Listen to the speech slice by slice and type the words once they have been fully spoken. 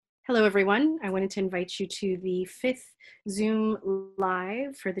Hello, everyone. I wanted to invite you to the fifth Zoom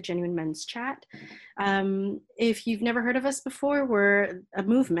Live for the Genuine Men's Chat. If you've never heard of us before, we're a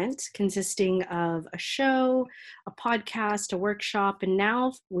movement consisting of a show, a podcast, a workshop, and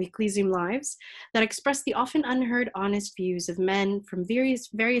now weekly Zoom Lives that express the often unheard, honest views of men from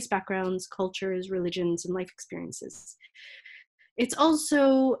various backgrounds, cultures, religions, and life experiences. It's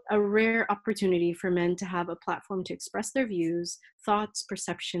also a rare opportunity for men to have a platform to express their views, thoughts,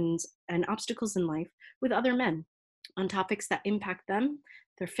 perceptions, and obstacles in life with other men on topics that impact them,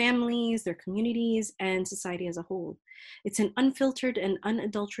 their families, their communities, and society as a whole. It's an unfiltered and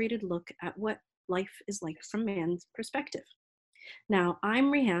unadulterated look at what life is like from man's perspective. Now,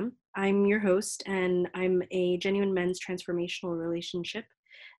 I'm Reham. I'm your host, and I'm a genuine men's transformational relationship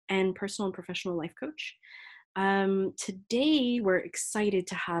and personal and professional life coach. Today, we're excited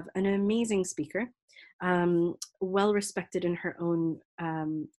to have an amazing speaker, well respected in her own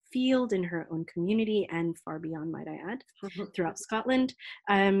field, in her own community, and far beyond, might I add, throughout Scotland.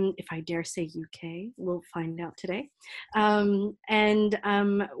 If I dare say UK, we'll find out today.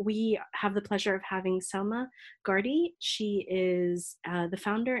 We have the pleasure of having Selma Gardy. She is the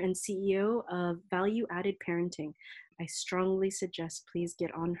founder and CEO of Value Added Parenting. I strongly suggest please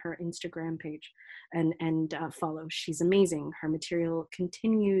get on her Instagram page and follow. She's amazing. Her material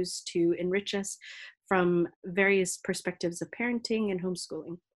continues to enrich us from various perspectives of parenting and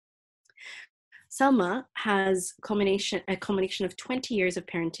homeschooling. Selma has a culmination of 20 years of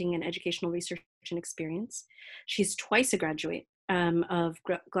parenting and educational research and experience. She's twice a graduate of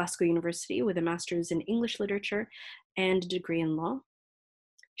Glasgow University with a master's in English literature and a degree in law.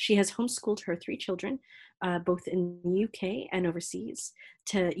 She has homeschooled her 3 children, both in the UK and overseas,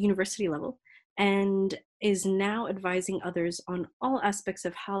 to university level, and is now advising others on all aspects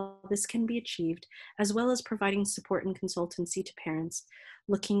of how this can be achieved, as well as providing support and consultancy to parents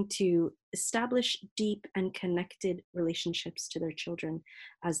looking to establish deep and connected relationships to their children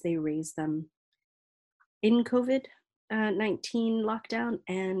as they raise them in COVID-19 lockdown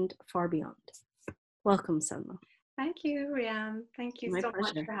and far beyond. Welcome, Selma. Thank you, Rhian. Thank you My so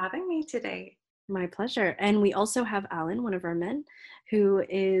pleasure. much for having me today. My pleasure. And we also have Alan, one of our men, who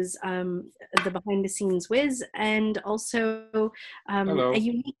is the behind the scenes whiz and also a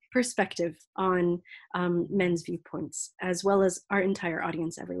unique perspective on men's viewpoints, as well as our entire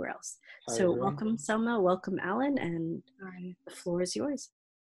audience everywhere else. Hi, so everyone. welcome, Selma, welcome, Alan, and Hi. the floor is yours.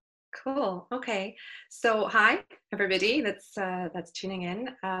 Cool. Okay. So hi, everybody that's tuning in.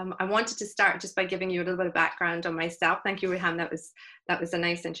 I wanted to start just by giving you a little bit of background on myself. Thank you, Reham. That was a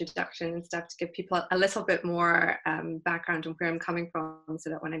nice introduction and stuff to give people a little bit more background on where I'm coming from, so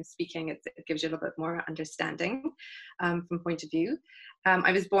that when I'm speaking, it gives you a little bit more understanding from point of view.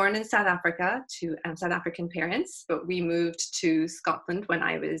 I was born in South Africa to South African parents, but we moved to Scotland when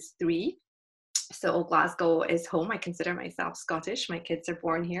I was 3. So Glasgow is home. I consider myself Scottish. My kids are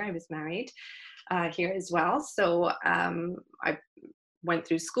born here. I was married here as well. So I went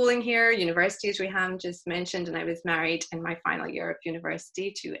through schooling here, university, as Reham just mentioned, and I was married in my final year of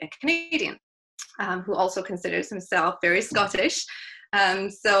university to a Canadian who also considers himself very Scottish.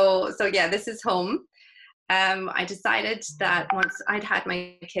 So yeah, this is home. I decided that once I'd had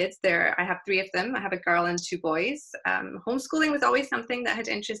my kids there, I have 3 of them. I have a girl and 2 boys. Homeschooling was always something that had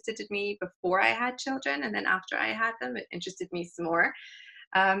interested me before I had children, and then after I had them, it interested me some more.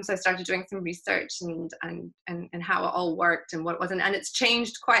 So I started doing some research and how it all worked and what it was. And it's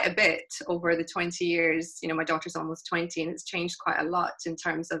changed quite a bit over the 20 years. You know, my daughter's almost 20, and it's changed quite a lot in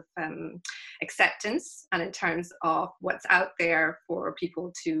terms of acceptance and in terms of what's out there for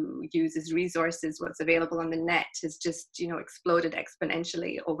people to use as resources. What's available on the net has just, you know, exploded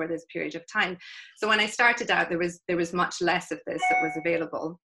exponentially over this period of time. So when I started out, there was much less of this that was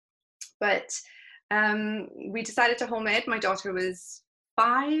available. But we decided to home ed. My daughter was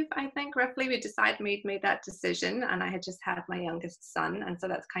 5, I think, roughly. We made that decision, and I had just had my youngest son, and so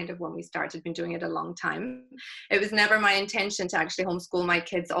that's kind of when we started. Been doing it a long time. It was never my intention to actually homeschool my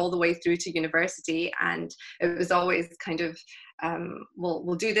kids all the way through to university, and it was always kind of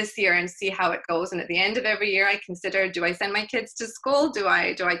we'll do this year and see how it goes. And at the end of every year, I consider, do I send my kids to school? Do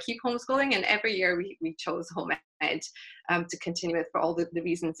I keep homeschooling? And every year we chose home ed to continue with, for all the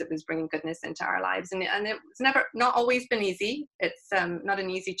reasons it was bringing goodness into our lives. And it's not always been easy. It's not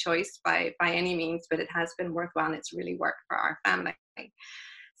an easy choice by any means, but it has been worthwhile, and it's really worked for our family.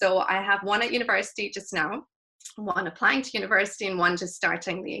 So I have one at university just now, one applying to university, and one just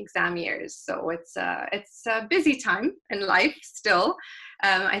starting the exam years. So it's a busy time in life still,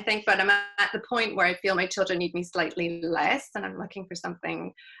 I think, but I'm at the point where I feel my children need me slightly less, and I'm looking for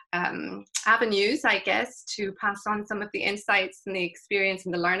something avenues, I guess, to pass on some of the insights and the experience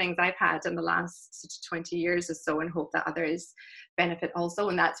and the learnings I've had in the last 20 years or so, and hope that others benefit also.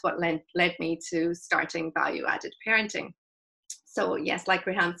 And that's what led me to starting Value Added Parenting. So yes, like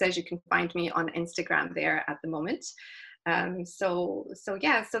Rehan says, you can find me on Instagram there at the moment. So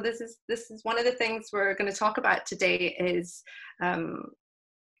this is one of the things we're going to talk about today is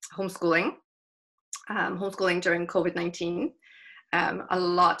homeschooling, homeschooling during COVID-19. A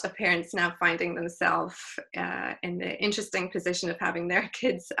lot of parents now finding themselves in the interesting position of having their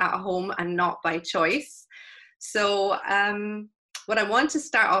kids at home and not by choice. So what I want to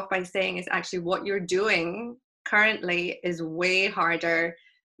start off by saying is actually what you're doing currently is way harder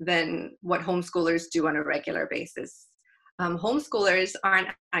than what homeschoolers do on a regular basis. Homeschoolers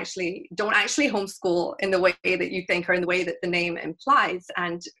don't actually homeschool in the way that you think or in the way that the name implies.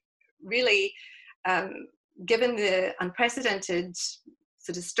 And really, given the unprecedented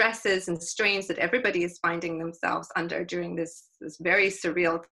sort of stresses and strains that everybody is finding themselves under during this very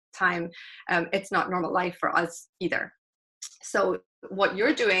surreal time, it's not normal life for us either. So what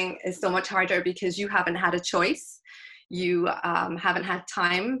you're doing is so much harder because you haven't had a choice. You haven't had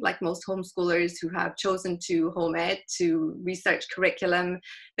time, like most homeschoolers who have chosen to home ed, to research curriculum,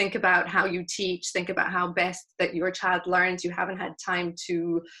 think about how you teach, think about how best that your child learns. You haven't had time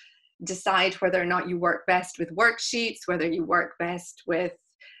to decide whether or not you work best with worksheets, whether you work best with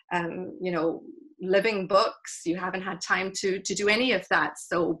living books. You haven't had time to do any of that.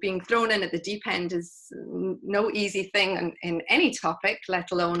 So being thrown in at the deep end is no easy thing in any topic,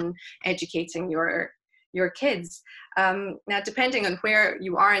 let alone educating your kids. Now, depending on where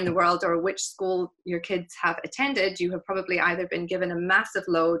you are in the world or which school your kids have attended, you have probably either been given a massive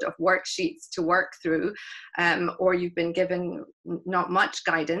load of worksheets to work through, or you've been given not much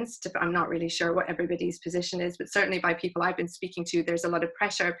guidance. I'm not really sure what everybody's position is, but certainly by people I've been speaking to, there's a lot of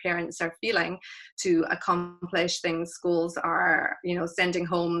pressure parents are feeling to accomplish things schools are, sending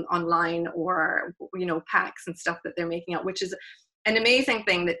home online, or, packs and stuff that they're making up, which is an amazing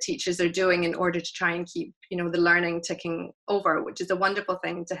thing that teachers are doing in order to try and keep, the learning ticking over, which is a wonderful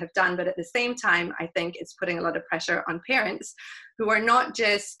thing to have done. But at the same time, I think it's putting a lot of pressure on parents who are not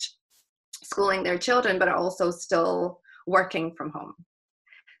just schooling their children, but are also still working from home.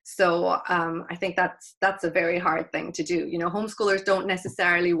 So I think that's a very hard thing to do. Homeschoolers don't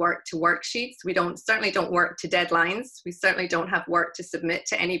necessarily work to worksheets. We certainly don't work to deadlines. We certainly don't have work to submit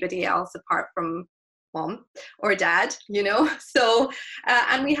to anybody else apart from mom or dad, so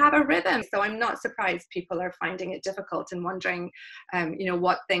and we have a rhythm. So I'm not surprised people are finding it difficult and wondering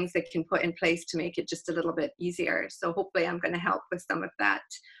what things they can put in place to make it just a little bit easier. So hopefully I'm going to help with some of that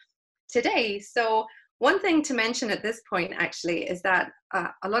today. So one thing to mention at this point actually is that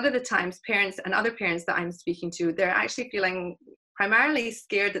a lot of the times parents and other parents that I'm speaking to, they're actually feeling primarily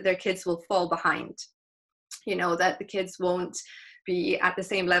scared that their kids will fall behind, that the kids won't be at the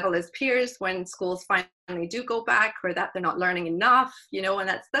same level as peers when schools finally do go back, or that they're not learning enough, and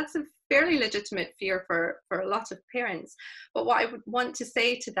that's a fairly legitimate fear for a lot of parents. But what I would want to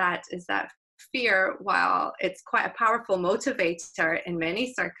say to that is that fear, while it's quite a powerful motivator in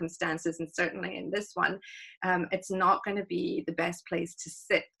many circumstances, and certainly in this one, it's not going to be the best place to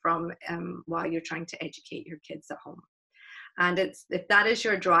sit from while you're trying to educate your kids at home. And if that is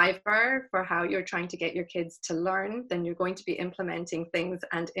your driver for how you're trying to get your kids to learn, then you're going to be implementing things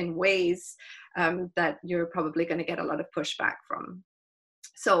and in ways that you're probably going to get a lot of pushback from.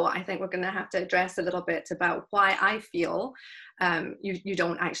 So I think we're going to have to address a little bit about why I feel you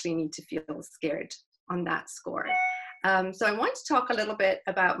don't actually need to feel scared on that score. So I want to talk a little bit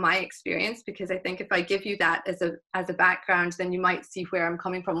about my experience, because I think if I give you that as a background, then you might see where I'm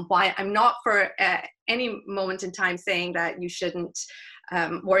coming from, why I'm not for any moment in time saying that you shouldn't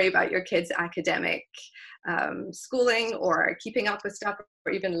worry about your kids' academic schooling or keeping up with stuff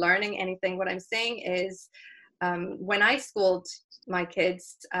or even learning anything. What I'm saying is when I schooled my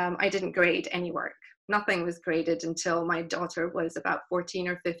kids, I didn't grade any work. Nothing was graded until my daughter was about 14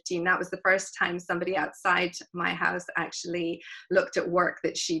 or 15. That was the first time somebody outside my house actually looked at work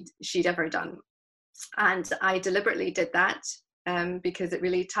that she'd ever done. And I deliberately did that because it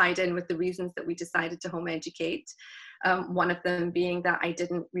really tied in with the reasons that we decided to home educate. One of them being that I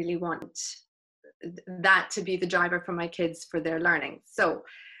didn't really want that to be the driver for my kids for their learning. So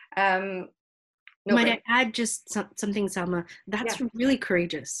might I add just something, Salma? That's really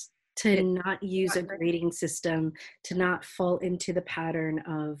courageous to not use a grading system, to not fall into the pattern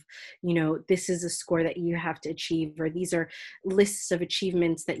of, this is a score that you have to achieve, or these are lists of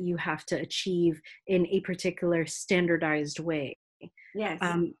achievements that you have to achieve in a particular standardized way. Yes.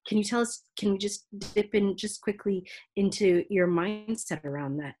 Can you tell us, can we just dip in just quickly into your mindset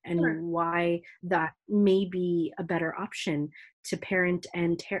around that and Sure. why that may be a better option to parent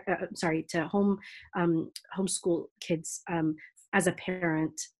and, sorry, to homeschool kids as a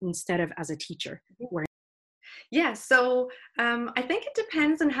parent instead of as a teacher? Where Yeah, so I think it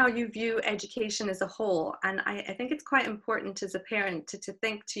depends on how you view education as a whole. And I think it's quite important as a parent to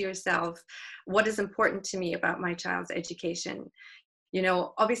think to yourself, what is important to me about my child's education? You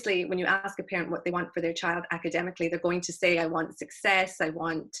know, obviously, when you ask a parent what they want for their child academically, they're going to say, I want success, I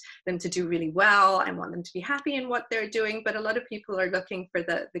want them to do really well, I want them to be happy in what they're doing. But a lot of people are looking for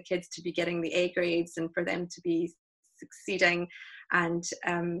the kids to be getting the A grades and for them to be succeeding and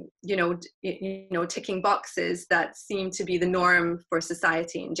ticking boxes that seem to be the norm for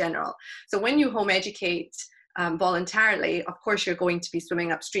society in general. So when you home educate voluntarily, of course you're going to be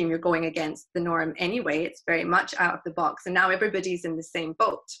swimming upstream. You're going against the norm anyway. It's very much out of the box, and now everybody's in the same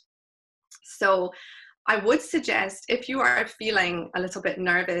boat. So I would suggest, if you are feeling a little bit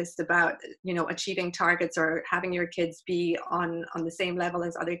nervous about, achieving targets or having your kids be on the same level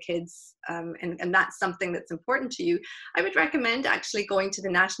as other kids, and that's something that's important to you, I would recommend actually going to the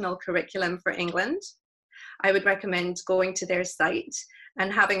National Curriculum for England. I would recommend going to their site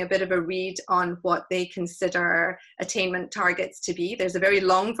and having a bit of a read on what they consider attainment targets to be. There's a very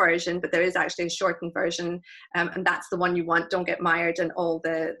long version, but there is actually a shortened version, and that's the one you want. Don't get mired in all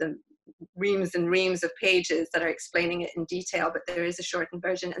the reams and reams of pages that are explaining it in detail, but there is a shortened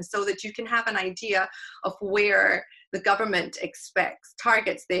version, and so that you can have an idea of where the government expects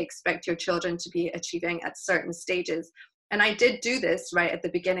targets they expect your children to be achieving at certain stages. And I did do this right at the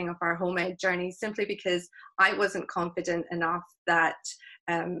beginning of our home ed journey, simply because I wasn't confident enough that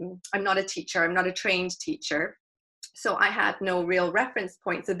I'm not a teacher, I'm not a trained teacher, so I had no real reference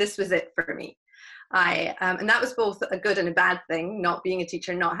point. So this was it for me. And that was both a good and a bad thing, not being a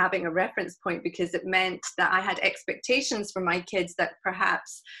teacher, not having a reference point, because it meant that I had expectations for my kids that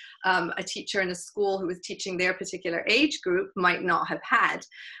perhaps a teacher in a school who was teaching their particular age group might not have had.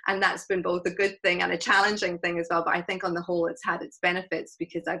 And that's been both a good thing and a challenging thing as well. But I think on the whole, it's had its benefits,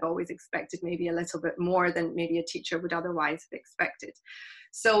 because I've always expected maybe a little bit more than maybe a teacher would otherwise have expected.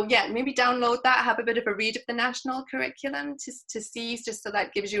 So yeah, maybe download that, have a bit of a read of the national curriculum to see, just so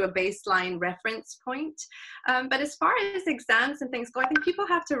that gives you a baseline reference point. But as far as exams and things go, I think people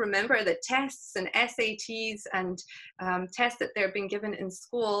have to remember that tests and SATs and tests that they're being given in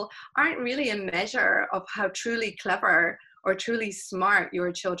school aren't really a measure of how truly clever or truly smart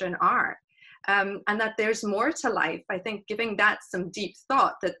your children are. And that there's more to life. I think giving that some deep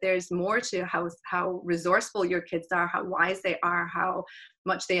thought, that there's more to how resourceful your kids are, how wise they are, how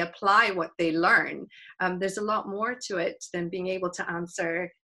much they apply what they learn. There's a lot more to it than being able to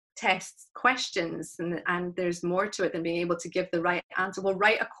answer tests questions, and there's more to it than being able to give the right answer. Well,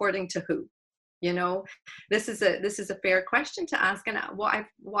 right according to who? This is a fair question to ask. And what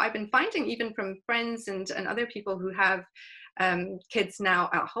I've been finding, even from friends and other people who have kids now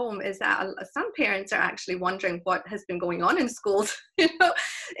at home, is that some parents are actually wondering what has been going on in schools.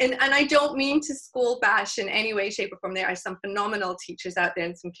 And I don't mean to school bash in any way, shape, or form. There are some phenomenal teachers out there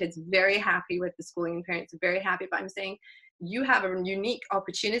and some kids very happy with the schooling, and parents are very happy. But I'm saying you have a unique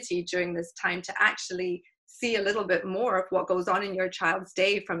opportunity during this time to actually see a little bit more of what goes on in your child's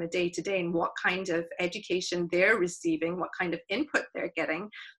day from a day to day, and what kind of education they're receiving, what kind of input they're getting,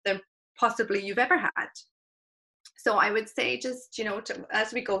 than possibly you've ever had. So I would say, just,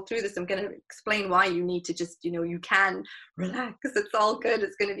 as we go through this, I'm going to explain why you need to just, you can relax. It's all good.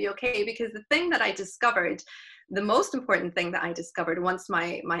 It's going to be okay. Because the thing that I discovered, the most important thing that I discovered once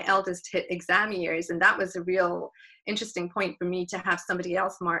my eldest hit exam years, and that was a real interesting point for me, to have somebody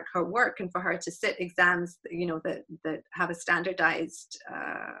else mark her work and for her to sit exams, that have a standardized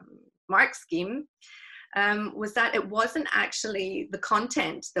mark scheme, was that it wasn't actually the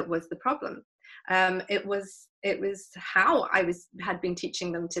content that was the problem. It was how I had been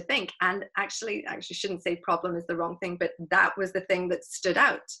teaching them to think. And actually shouldn't say problem is the wrong thing, but that was the thing that stood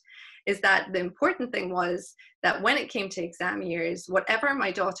out, is that the important thing was that when it came to exam years, whatever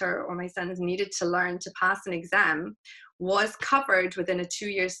my daughter or my sons needed to learn to pass an exam was covered within a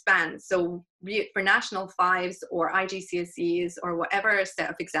 2-year span. So be it for National Fives or IGCSEs or whatever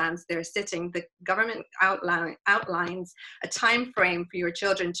set of exams they're sitting, the government outlines a time frame for your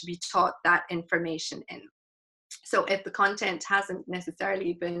children to be taught that information in. So if the content hasn't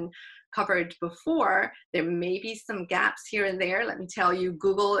necessarily been covered before, there may be some gaps here and there. Let me tell you,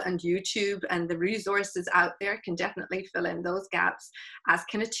 Google and YouTube and the resources out there can definitely fill in those gaps, as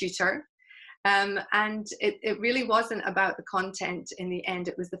can a tutor. And it really wasn't about the content in the end.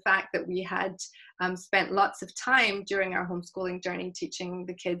 It was the fact that we had spent lots of time during our homeschooling journey teaching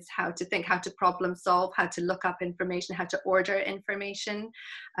the kids how to think, how to problem solve, how to look up information, how to order information,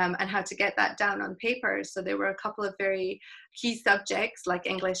 and how to get that down on paper. So there were a couple of very key subjects like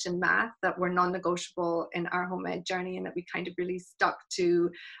English and math that were non-negotiable in our home ed journey, and that we kind of really stuck to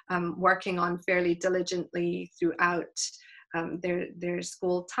working on fairly diligently throughout their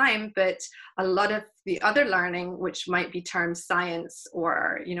school time. But a lot of the other learning, which might be termed science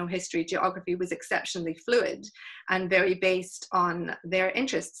or, you know, history, geography, was exceptionally fluid and very based on their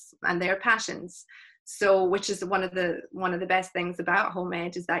interests and their passions. So, which is one of the best things about home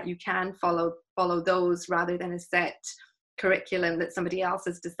ed, is that you can follow those rather than a set curriculum that somebody else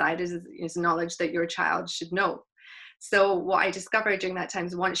has decided is knowledge that your child should know. So what I discovered during that time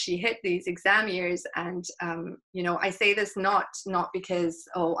is, once she hit these exam years, and you know, I say this not because,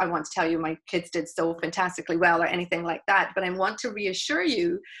 oh, I want to tell you my kids did so fantastically well or anything like that, but I want to reassure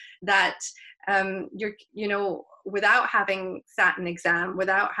you that you know, without having sat an exam,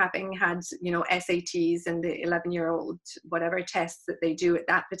 without having had, you know, SATs and the 11-year-old whatever tests that they do at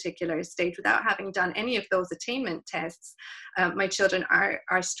that particular stage, without having done any of those attainment tests, my children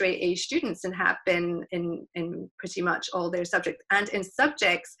are straight A students and have been in pretty much all their subjects, and in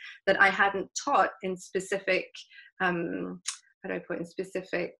subjects that I hadn't taught in specific, how do I put, in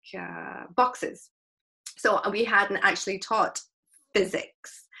specific boxes. So we hadn't actually taught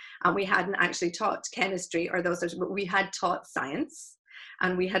physics, and we hadn't actually taught chemistry or those sorts, but we had taught science,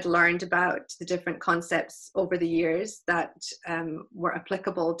 and we had learned about the different concepts over the years that were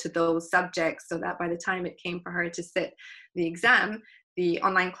applicable to those subjects, so that by the time it came for her to sit the exam, the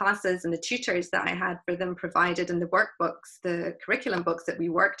online classes and the tutors that I had for them provided, and the workbooks, the curriculum books that we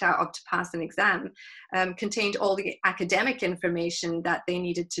worked out of to pass an exam, contained all the academic information that they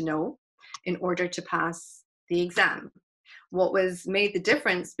needed to know in order to pass the exam. What was made the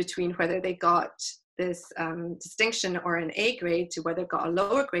difference between whether they got this distinction or an A grade to whether they got a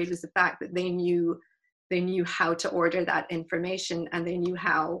lower grade was the fact that they knew how to order that information, and they knew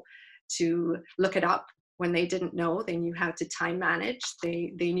how to look it up when they didn't know. They knew how to time manage.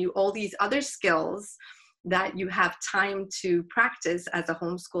 They knew all these other skills that you have time to practice as a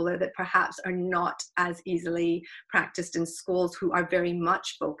homeschooler that perhaps are not as easily practiced in schools who are very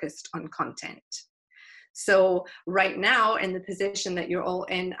much focused on content. So right now, in the position that you're all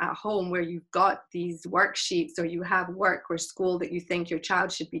in at home, where you've got these worksheets or you have work or school that you think your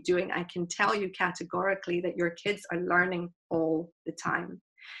child should be doing, I can tell you categorically that your kids are learning all the time.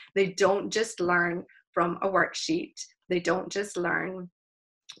 They don't just learn from a worksheet. They don't just learn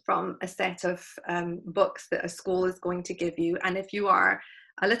from a set of books that a school is going to give you. And if you are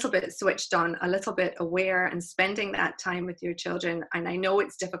a little bit switched on, a little bit aware, and spending that time with your children, and I know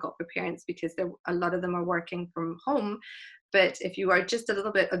it's difficult for parents because a lot of them are working from home, but if you are just a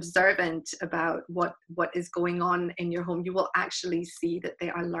little bit observant about what is going on in your home, you will actually see that they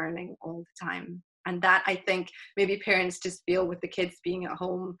are learning all the time. And that, I think, maybe parents just feel with the kids being at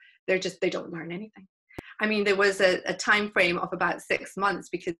home, they don't learn anything. I mean, there was a time frame of about 6 months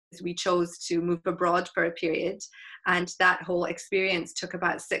because we chose to move abroad for a period. And that whole experience took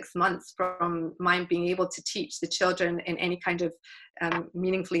about 6 months from my being able to teach the children in any kind of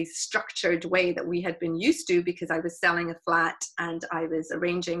meaningfully structured way that we had been used to, because I was selling a flat and I was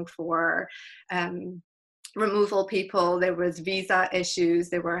arranging for removal people. There was visa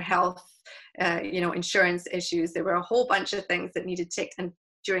issues, there were health, insurance issues. There were a whole bunch of things that needed to take. And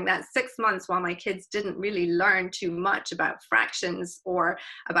during that 6 months, while my kids didn't really learn too much about fractions or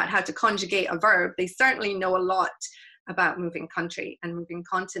about how to conjugate a verb, they certainly know a lot about moving country and moving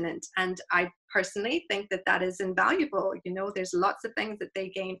continent. And I personally think that that is invaluable. You know, there's lots of things that they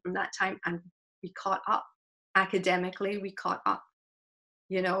gained from that time, and we caught up. Academically, we caught up.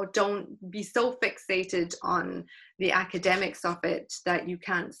 You know, don't be so fixated on the academics of it that you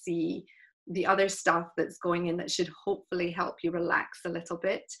can't see the other stuff that's going in that should hopefully help you relax a little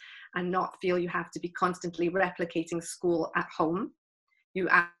bit and not feel you have to be constantly replicating school at home. You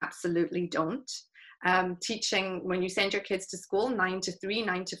absolutely don't. Teaching, when you send your kids to school 9 to 3,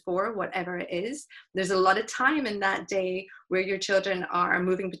 9 to 4, whatever it is, there's a lot of time in that day where your children are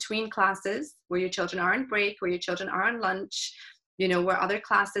moving between classes, where your children are on break, where your children are on lunch, you know, where other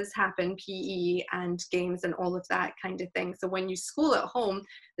classes happen, PE and games and all of that kind of thing. So when you school at home,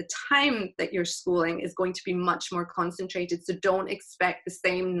 the time that you're schooling is going to be much more concentrated. So don't expect the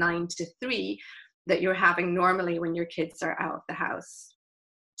same 9 to 3 that you're having normally when your kids are out of the house.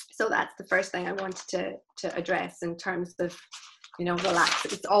 So that's the first thing I wanted to address in terms of, you know, relax.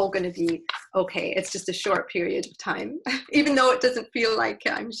 It's all going to be okay. It's just a short period of time, even though it doesn't feel like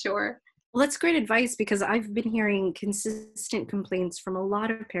it, I'm sure. Well, that's great advice because I've been hearing consistent complaints from a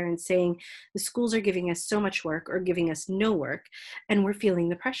lot of parents saying the schools are giving us so much work or giving us no work, and we're feeling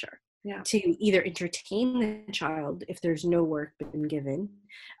the pressure Yeah. to either entertain the child if there's no work been given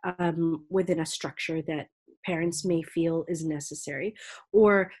within a structure that parents may feel is necessary,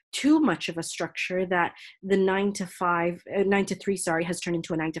 or too much of a structure that the 9 to 3, sorry, has turned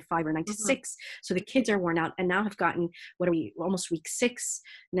into a 9 to 5 or 9 to 6. So the kids are worn out and now have gotten, what are we, almost week 6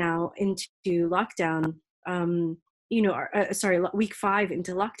 now into lockdown. Week 5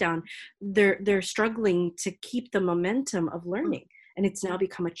 into lockdown, they're struggling to keep the momentum of learning, and it's now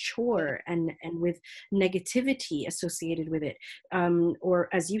become a chore, and with negativity associated with it, or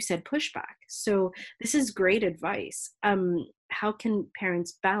as you said, pushback. So this is great advice. How can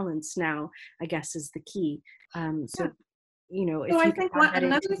parents balance now, I guess, is the key. Yeah. So So if I you could think add that into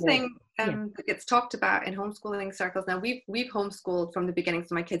another the, thing yeah. that gets talked about in homeschooling circles now, we've homeschooled from the beginning,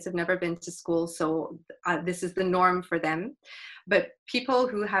 so my kids have never been to school, so this is the norm for them. But people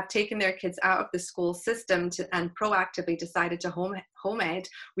who have taken their kids out of the school system and proactively decided to home ed,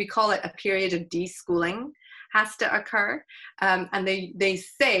 we call it a period of deschooling has to occur. And they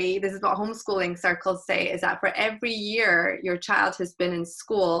say, this is what homeschooling circles say, is that for every year your child has been in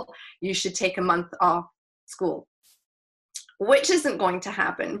school, you should take a month off school, which isn't going to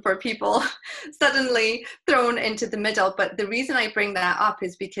happen for people suddenly thrown into the middle. But the reason I bring that up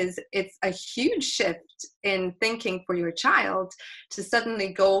is because it's a huge shift in thinking for your child to suddenly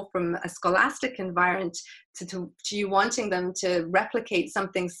go from a scholastic environment to you wanting them to replicate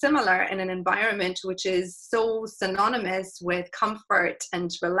something similar in an environment which is so synonymous with comfort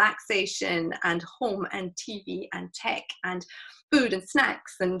and relaxation and home and TV and tech and food and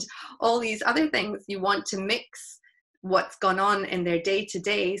snacks and all these other things. You want to mix what's gone on in their day to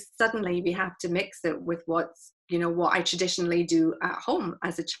day. Suddenly we have to mix it with what's, what I traditionally do at home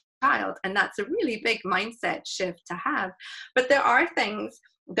as a child. And that's a really big mindset shift to have. But there are things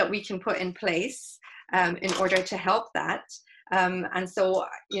that we can put in place in order to help that. And so,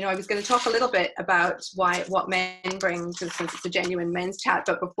 I was going to talk a little bit about what men bring to, since it's a genuine men's chat.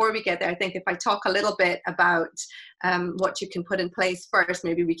 But before we get there, I think if I talk a little bit about what you can put in place first,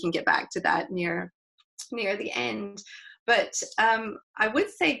 maybe we can get back to that near the end. But I would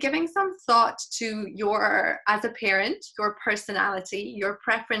say giving some thought to as a parent, your personality, your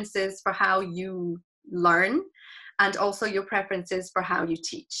preferences for how you learn, and also your preferences for how you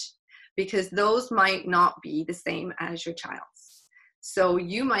teach, because those might not be the same as your child's. So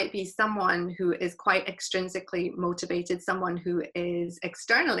you might be someone who is quite extrinsically motivated, someone who is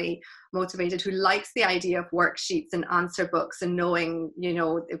externally motivated, who likes the idea of worksheets and answer books and knowing,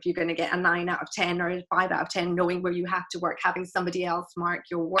 if you're going to get a 9 out of 10 or a 5 out of 10, knowing where you have to work, having somebody else mark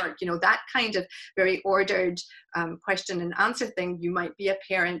your work, that kind of very ordered question and answer thing. You might be a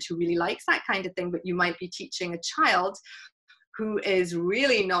parent who really likes that kind of thing, but you might be teaching a child who is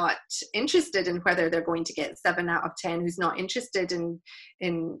really not interested in whether they're going to get 7 out of 10, who's not interested in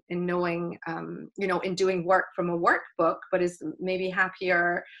knowing, in doing work from a workbook, but is maybe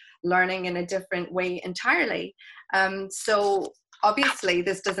happier learning in a different way entirely. So obviously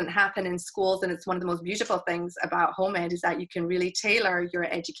this doesn't happen in schools, and it's one of the most beautiful things about home ed is that you can really tailor your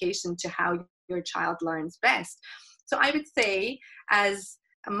education to how your child learns best. So I would say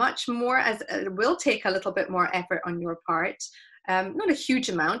it will take a little bit more effort on your part, not a huge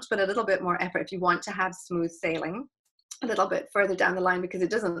amount, but a little bit more effort if you want to have smooth sailing a little bit further down the line, because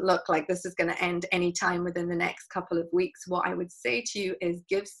it doesn't look like this is going to end anytime within the next couple of weeks. What I would say to you is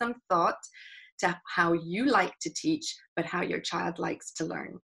give some thought to how you like to teach, but how your child likes to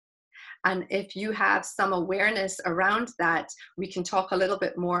learn. And if you have some awareness around that, we can talk a little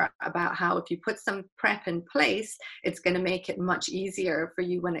bit more about how if you put some prep in place, it's going to make it much easier for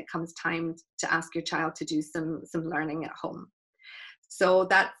you when it comes time to ask your child to do some learning at home. So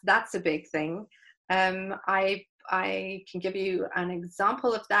that's a big thing. I can give you an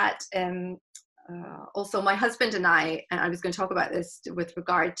example of that. Also, my husband and I was going to talk about this with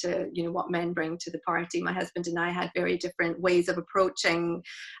regard to, what men bring to the party. My husband and I had very different ways of approaching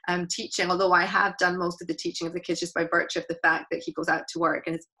teaching, although I have done most of the teaching of the kids just by virtue of the fact that he goes out to work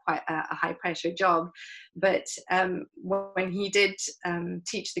and it's quite a high pressure job. But when he did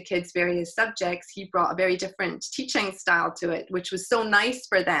teach the kids various subjects, he brought a very different teaching style to it, which was so nice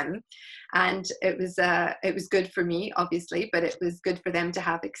for them. And it was good for me, obviously, but it was good for them to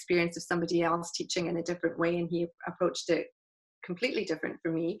have experience of somebody else teaching in a different way, and he approached it completely different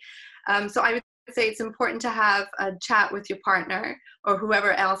for me. So I would say it's important to have a chat with your partner or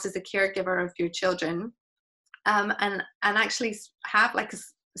whoever else is a caregiver of your children, and actually have like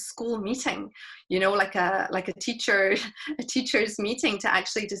school meeting, you know, like a teacher a teacher's meeting, to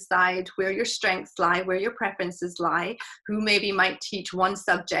actually decide where your strengths lie, where your preferences lie, who maybe might teach one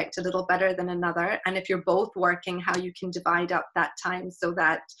subject a little better than another, and if you're both working, how you can divide up that time so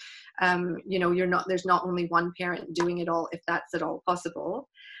that you know, there's not only one parent doing it all, if that's at all possible.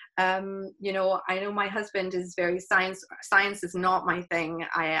 You know, I know my husband is very science is not my thing.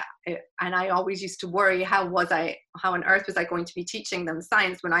 And I always used to worry, how on earth was I going to be teaching them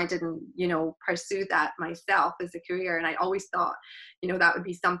science when I didn't, you know, pursue that myself as a career. And I always thought, you know, that would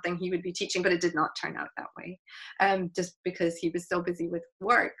be something he would be teaching, but it did not turn out that way, just because he was so busy with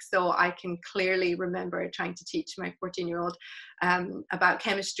work. So I can clearly remember trying to teach my 14-year-old about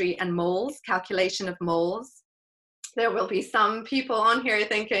chemistry and moles, calculation of moles. There will be some people on here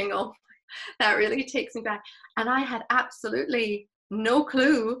thinking, oh, that really takes me back. And I had absolutely no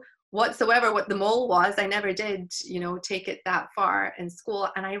clue whatsoever what the mole was. I never did, you know, take it that far in school.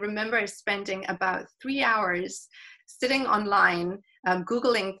 And I remember spending about 3 hours sitting online,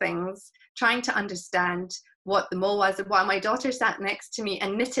 Googling things, trying to understand what the mole was, while my daughter sat next to me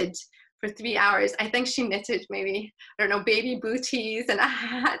and knitted for 3 hours. I think she knitted maybe, I don't know, baby booties and a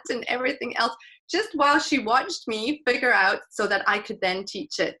hat and everything else, just while she watched me figure out, so that I could then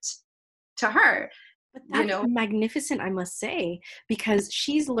teach it to her. But that's, you know, magnificent, I must say, because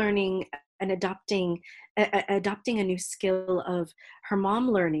she's learning and adopting a new skill of her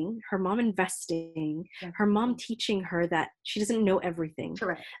mom learning, her mom investing, her mom teaching her that she doesn't know everything.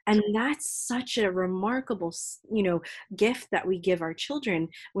 Correct. And that's such a remarkable, you know, gift that we give our children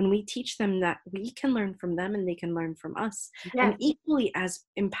when we teach them that we can learn from them and they can learn from us. Yes. And equally as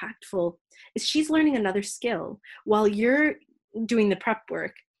impactful is she's learning another skill while you're doing the prep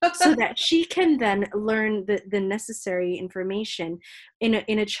work, so that she can then learn the necessary information in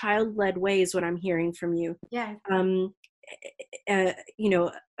a child-led way, is what I'm hearing from you. Yeah. You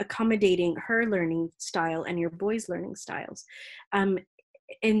know, accommodating her learning style and your boys' learning styles.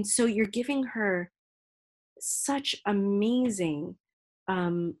 And so you're giving her such amazing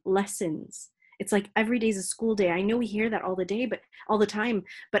lessons. It's like every day's a school day. I know we hear that all the time,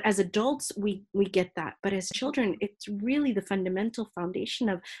 but as adults, we get that. But as children, it's really the fundamental foundation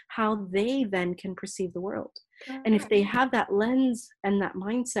of how they then can perceive the world. And if they have that lens and that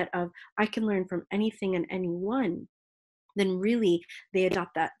mindset of, I can learn from anything and anyone, then really they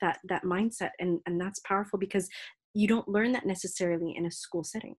adopt that mindset. And that's powerful, because you don't learn that necessarily in a school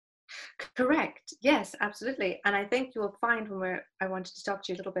setting. Correct. Yes, absolutely. And I think you will find I wanted to talk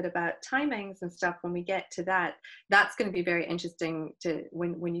to you a little bit about timings and stuff when we get to that. That's going to be very interesting to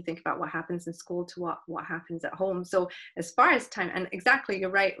when you think about what happens in school to what happens at home. So as far as time, and exactly, you're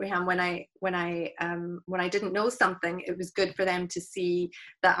right, Reham, when I didn't know something, it was good for them to see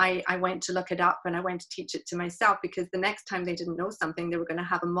that I went to look it up and I went to teach it to myself, because the next time they didn't know something, they were going to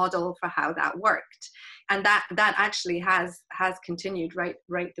have a model for how that worked. And that actually has continued right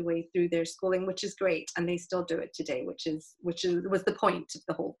the way through their schooling, which is great. And they still do it today, which was the point of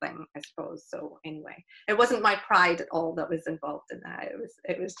the whole thing, I suppose. So anyway, it wasn't my pride at all that was involved in that.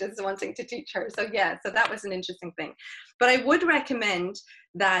 It was just wanting to teach her. So yeah, so that was an interesting thing. But I would recommend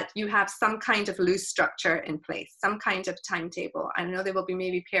that you have some kind of loose structure in place, some kind of timetable. I know there will be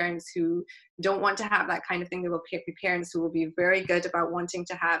maybe parents who don't want to have that kind of thing. There will be parents who will be very good about wanting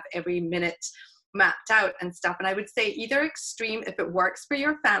to have every minute mapped out and stuff. And I would say either extreme. If it works for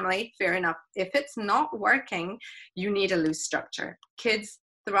your family, fair enough. If it's not working, you need a loose structure. Kids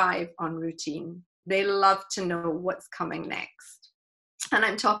thrive on routine. They love to know what's coming next. And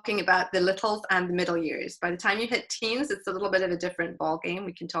I'm talking about the littles and the middle years. By the time you hit teens, it's a little bit of a different ball game.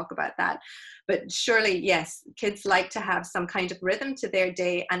 We can talk about that. But surely, yes, kids like to have some kind of rhythm to their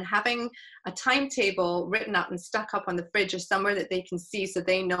day, and having a timetable written up and stuck up on the fridge or somewhere that they can see so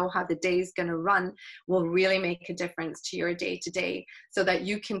they know how the day is going to run will really make a difference to your day to day, so that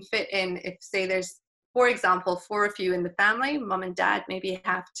you can fit in, if say there's, for example, 4 of you in the family, mom and dad maybe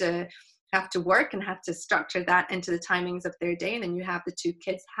have to work and have to structure that into the timings of their day. And then you have the 2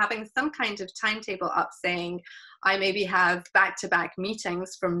 kids having some kind of timetable up saying, I maybe have back-to-back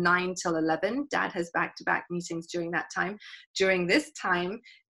meetings from 9 till 11. Dad has back-to-back meetings during that time. During this time,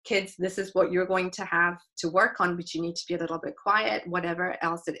 kids, this is what you're going to have to work on, but you need to be a little bit quiet, whatever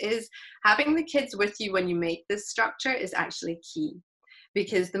else it is. Having the kids with you when you make this structure is actually key.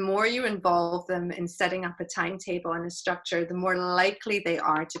 Because the more you involve them in setting up a timetable and a structure, the more likely they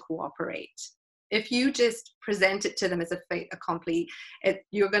are to cooperate. If you just present it to them as a fait accompli,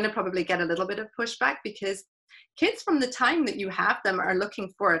 you're going to probably get a little bit of pushback, because kids from the time that you have them are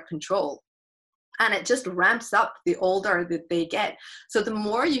looking for a control. And it just ramps up the older that they get. So the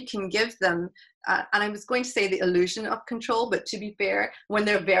more you can give them, and I was going to say the illusion of control, but to be fair, when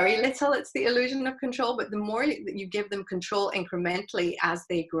they're very little, it's the illusion of control. But the more that you give them control incrementally as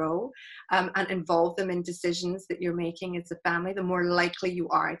they grow, and involve them in decisions that you're making as a family, the more likely you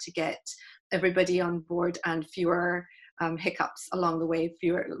are to get everybody on board, and fewer hiccups along the way,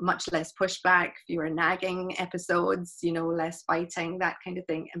 much less pushback, fewer nagging episodes, less fighting, that kind of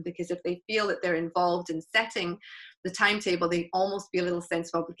thing. And because if they feel that they're involved in setting the timetable, they almost feel a little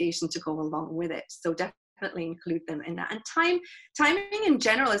sense of obligation to go along with it. So definitely include them in that. And timing in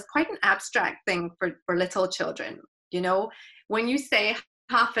general is quite an abstract thing for little children. When you say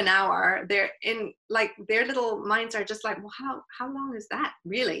half an hour, they're in, like, their little minds are just like, well, how long is that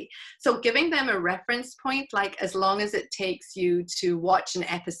really? So giving them a reference point, like as long as it takes you to watch an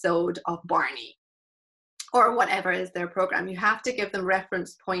episode of Barney or whatever is their program, you have to give them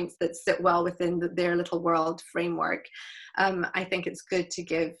reference points that sit well within their little world framework. I think it's good to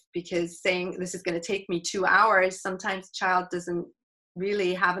give, because saying this is going to take me 2 hours, sometimes the child doesn't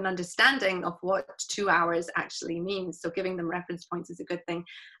really have an understanding of what 2 hours actually means. So giving them reference points is a good thing,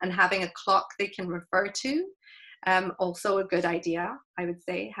 and having a clock they can refer to, also a good idea, I would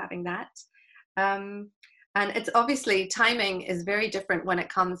say, having that. And it's obviously, timing is very different when it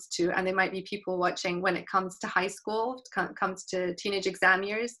comes to, and there might be people watching, when it comes to high school, comes to teenage exam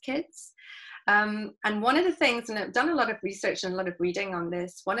years kids. And one of the things, and I've done a lot of research and a lot of reading on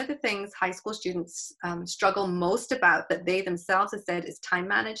this, one of the things high school students struggle most about, that they themselves have said, is time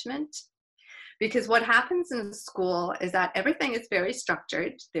management. Because what happens in school is that everything is very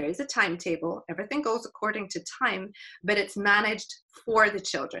structured. There is a timetable. Everything goes according to time, but it's managed for the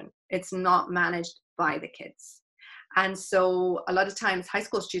children. It's not managed by the kids. And so a lot of times high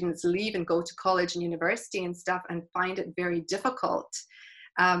school students leave and go to college and university and stuff, and find it very difficult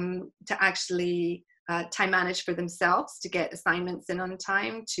to actually time manage for themselves, to get assignments in on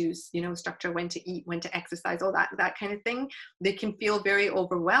time, to structure when to eat, when to exercise, all that kind of thing. They can feel very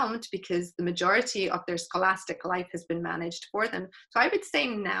overwhelmed because the majority of their scholastic life has been managed for them. So I would say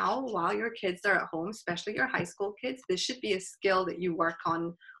now, while your kids are at home, especially your high school kids, this should be a skill that you work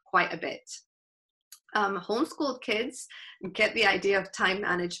on quite a bit. Homeschooled kids get the idea of time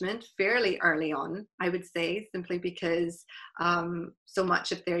management fairly early on, I would say, simply because so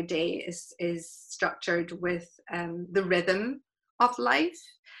much of their day is structured with the rhythm of life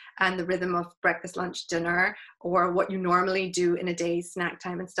and the rhythm of breakfast, lunch, dinner, or what you normally do in a day, snack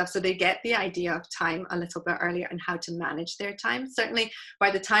time and stuff. So they get the idea of time a little bit earlier and how to manage their time. Certainly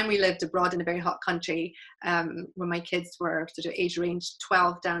by the time we lived abroad in a very hot country, when my kids were sort of age range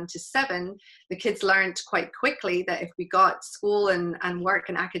 12 down to 7, the kids learned quite quickly that if we got school and work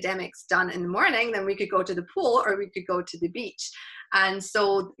and academics done in the morning, then we could go to the pool or we could go to the beach. And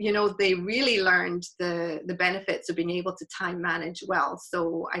so, they really learned the benefits of being able to time manage well.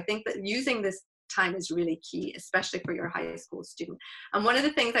 So I think that using this time is really key, especially for your high school student. And one of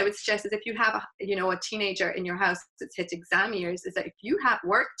the things I would suggest is, if you have a teenager in your house that's hit exam years, is that if you have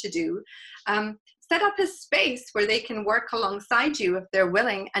work to do, set up a space where they can work alongside you if they're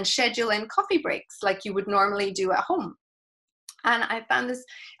willing, and schedule in coffee breaks like you would normally do at home. And I've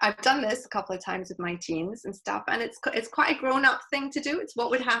done this a couple of times with my teens and stuff, and it's quite a grown-up thing to do. It's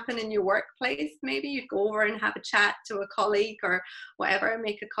what would happen in your workplace. Maybe you'd go over and have a chat to a colleague or whatever,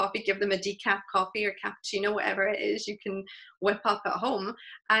 make a coffee, give them a decaf coffee or cappuccino, whatever it is you can whip up at home,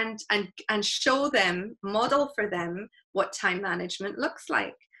 and show them, model for them what time management looks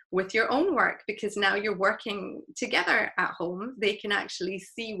like with your own work, because now you're working together at home. They can actually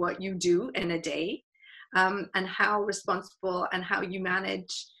see what you do in a day. And how responsible and how you manage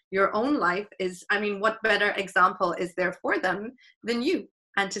your own life is. What better example is there for them than you,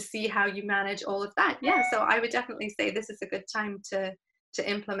 and to see how you manage all of that? Yeah, so I would definitely say this is a good time to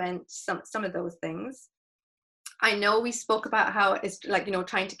implement some of those things. I know we spoke about how it's like,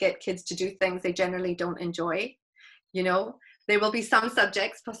 trying to get kids to do things they generally don't enjoy. There will be some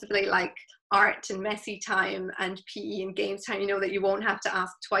subjects, possibly like art and messy time and PE and games time, that you won't have to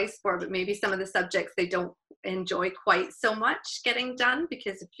ask twice for, but maybe some of the subjects they don't enjoy quite so much getting done,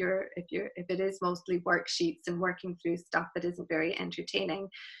 because if it is mostly worksheets and working through stuff that isn't very entertaining,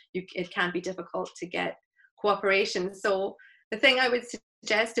 it can be difficult to get cooperation. So the thing I would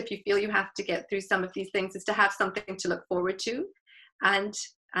suggest, if you feel you have to get through some of these things, is to have something to look forward to, and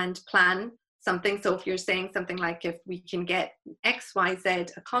plan something. So if you're saying something like, if we can get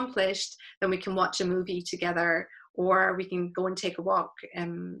XYZ accomplished, then we can watch a movie together, or we can go and take a walk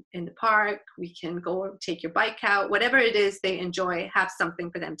in the park, we can go take your bike out, whatever it is they enjoy, have something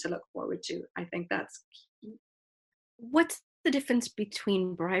for them to look forward to. I think that's key. What's the difference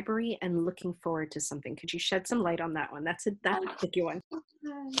between bribery and looking forward to something? Could you shed some light on that one? That's a tricky one.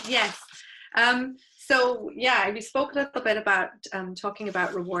 Yes. So yeah, we spoke a little bit about talking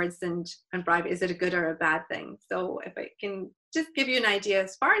about rewards and bribe. Is it a good or a bad thing? So if I can just give you an idea,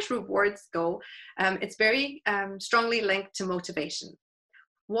 as far as rewards go, it's very strongly linked to motivation.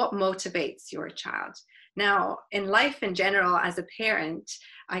 What motivates your child? Now, in life in general, as a parent,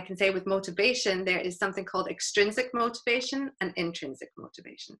 I can say with motivation, there is something called extrinsic motivation and intrinsic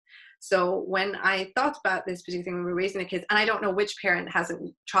motivation. So when I thought about this particular thing when we were raising the kids, and I don't know which parent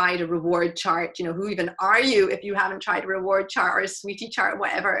hasn't tried a reward chart, you know, who even are you if you haven't tried a reward chart or a sweetie chart,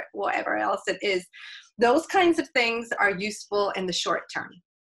 whatever else it is. Those kinds of things are useful in the short term.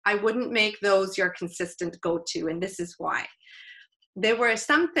 I wouldn't make those your consistent go-to, and this is why. There were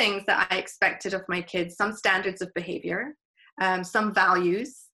some things that I expected of my kids, some standards of behavior, some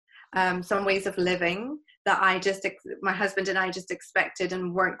values, some ways of living that my husband and I just expected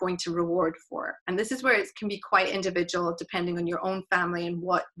and weren't going to reward for. And this is where it can be quite individual depending on your own family and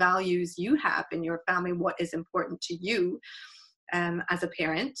what values you have in your family, what is important to you as a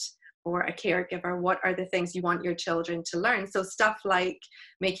parent or a caregiver. What are the things you want your children to learn? So stuff like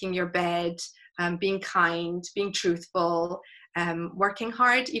making your bed, being kind, being truthful, working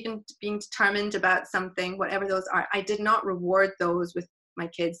hard, even being determined about something, whatever those are. I did not reward those with my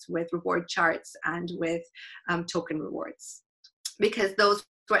kids with reward charts and with token rewards, because those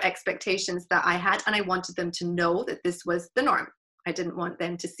were expectations that I had, and I wanted them to know that this was the norm. I didn't want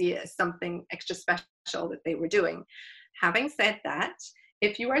them to see it as something extra special that they were doing. Having said that,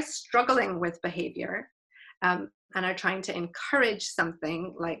 if you are struggling with behavior and are trying to encourage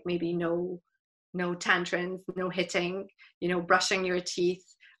something like maybe no tantrums, no hitting, you know, brushing your teeth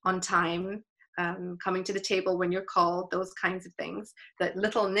on time, coming to the table when you're called, those kinds of things, that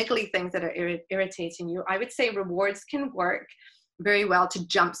little niggly things that are irritating you, I would say rewards can work very well to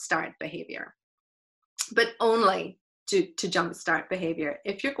jumpstart behavior, but only to jumpstart behavior.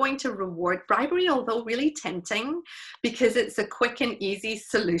 If you're going to reward, bribery, although really tempting because it's a quick and easy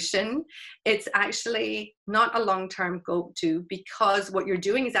solution, it's actually not a long-term go-to, because what you're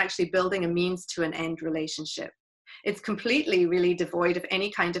doing is actually building a means to an end relationship. It's completely really devoid of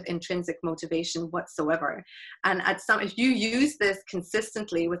any kind of intrinsic motivation whatsoever. And if you use this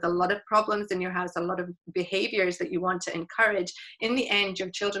consistently with a lot of problems in your house, a lot of behaviors that you want to encourage, in the end,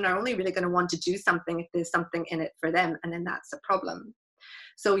 your children are only really going to want to do something if there's something in it for them, and then that's a problem.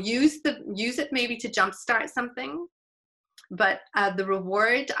 So use it maybe to jumpstart something. But the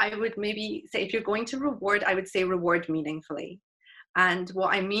reward, I would maybe say, if you're going to reward, I would say reward meaningfully. And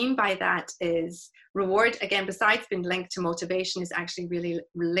what I mean by that is reward, again, besides being linked to motivation, is actually really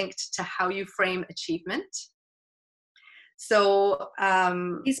linked to how you frame achievement. So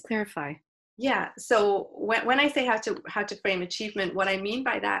please clarify. Yeah. So when I say how to frame achievement, what I mean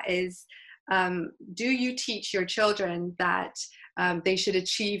by that is, do you teach your children that they should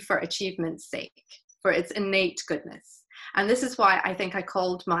achieve for achievement's sake, for its innate goodness? And this is why I think I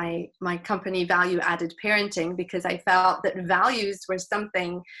called my company Value Added Parenting, because I felt that values were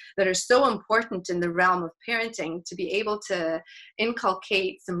something that are so important in the realm of parenting, to be able to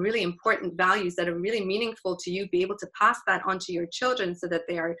inculcate some really important values that are really meaningful to you, be able to pass that on to your children so that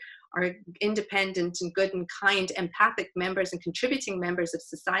they are independent and good and kind, empathic members and contributing members of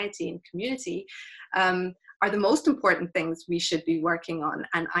society and community, are the most important things we should be working on.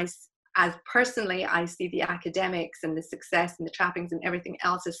 And as personally, I see the academics and the success and the trappings and everything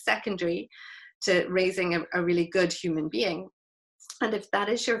else as secondary to raising a really good human being. And if that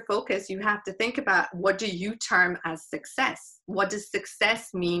is your focus, you have to think about, what do you term as success? What does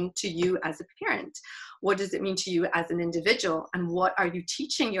success mean to you as a parent? What does it mean to you as an individual? And what are you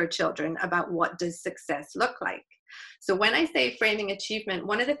teaching your children about what does success look like? So when I say framing achievement,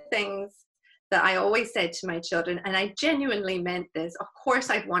 one of the things that I always said to my children, and I genuinely meant this, of course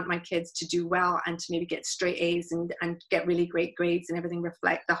I'd want my kids to do well and to maybe get straight A's and get really great grades and everything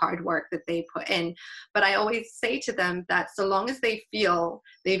reflect the hard work that they put in. But I always say to them that so long as they feel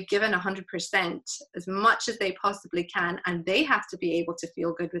they've given 100%, as much as they possibly can, and they have to be able to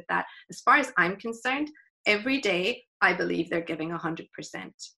feel good with that. As far as I'm concerned, every day I believe they're giving 100%.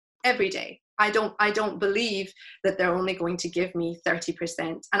 Every day. I don't believe that they're only going to give me 30%.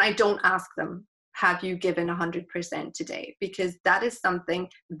 And I don't ask them, have you given 100% today? Because that is something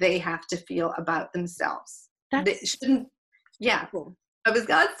they have to feel about themselves. They shouldn't, yeah. Cool.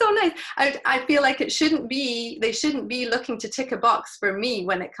 That's so nice. I feel like they shouldn't be looking to tick a box for me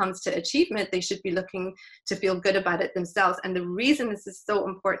when it comes to achievement. They should be looking to feel good about it themselves. And the reason this is so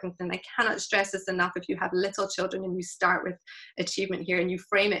important, and I cannot stress this enough, if you have little children and you start with achievement here and you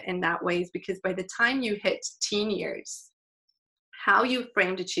frame it in that way, is because by the time you hit teen years, How you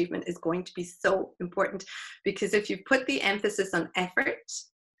framed achievement is going to be so important, because if you put the emphasis on effort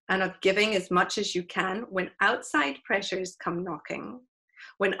and of giving as much as you can, when outside pressures come knocking,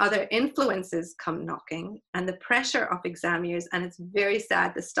 when other influences come knocking, and the pressure of exam years, and it's very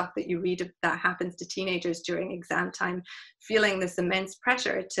sad, the stuff that you read that happens to teenagers during exam time, feeling this immense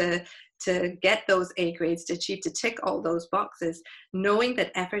pressure to get those A grades, to achieve, to tick all those boxes, knowing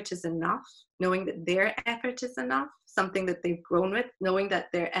that effort is enough, knowing that their effort is enough, something that they've grown with, knowing that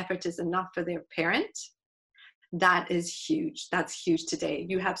their effort is enough for their parent, that is huge. That's huge today.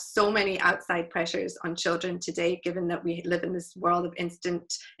 You have so many outside pressures on children today, given that we live in this world of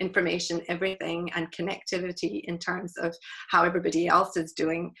instant information, everything, and connectivity in terms of how everybody else is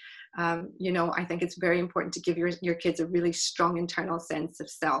doing. You know, I think it's very important to give your kids a really strong internal sense of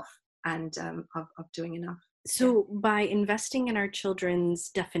self and of doing enough. So by investing in our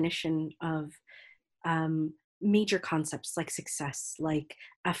children's definition of major concepts like success, like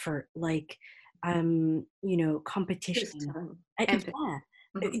effort, like you know, competition, Empathy. yeah,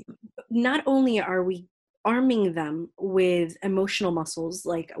 Mhm. not only are we arming them with emotional muscles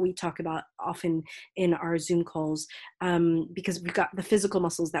like we talk about often in our Zoom calls, because we've got the physical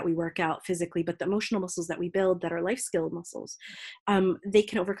muscles that we work out physically, but the emotional muscles that we build that are life skill muscles, they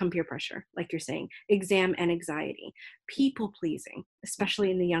can overcome peer pressure, like you're saying, exam and anxiety, people pleasing,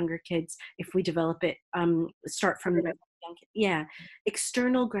 especially in the younger kids. If we develop it, start from the young kid, yeah,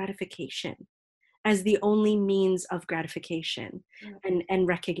 external gratification as the only means of gratification, and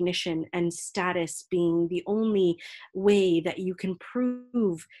recognition and status being the only way that you can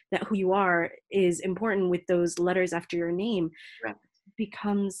prove that who you are is important with those letters after your name, Right.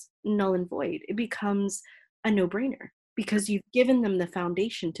 becomes null and void. It becomes a no-brainer because you've given them the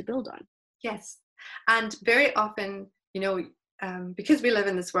foundation to build on. Yes. And very often, you know, because we live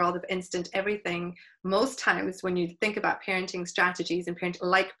in this world of instant everything, most times when you think about parenting strategies and parenting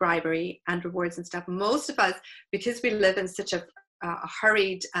like bribery and rewards and stuff, most of us, because we live in such a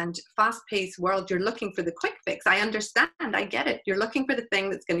hurried and fast-paced world, you're looking for the quick fix. I understand, I get it. You're looking for the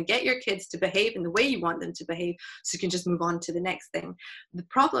thing that's going to get your kids to behave in the way you want them to behave, so you can just move on to the next thing. The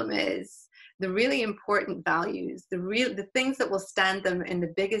problem is the really important values, the things that will stand them in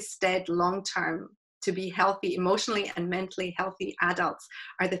the biggest stead long term to be healthy, emotionally and mentally healthy adults,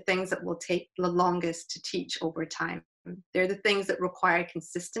 are the things that will take the longest to teach over time. They're the things that require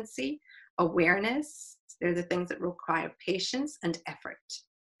consistency, awareness. They're the things that require patience and effort.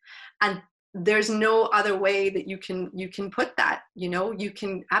 And there's no other way that you can put that. You know, you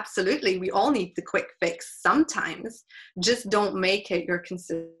can absolutely, we all need the quick fix sometimes, just don't make it your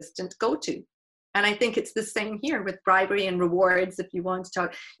consistent go-to. And I think it's the same here with bribery and rewards. If you want to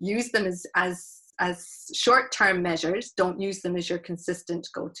talk, use them as short-term measures, don't use them as your consistent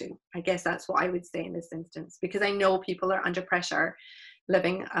go-to. I guess that's what I would say in this instance, because I know people are under pressure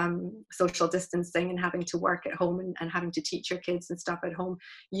living social distancing and having to work at home and having to teach your kids and stuff at home.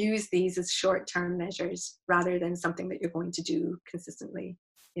 Use these as short-term measures rather than something that you're going to do consistently,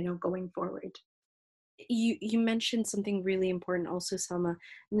 you know, going forward. You mentioned something really important also, Selma.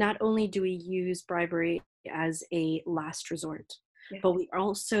 Not only do we use bribery as a last resort, Yeah. but we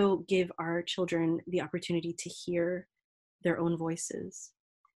also give our children the opportunity to hear their own voices,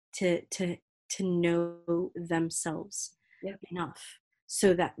 to know themselves Yeah. enough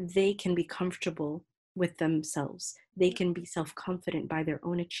so that they can be comfortable with themselves. They can be self-confident by their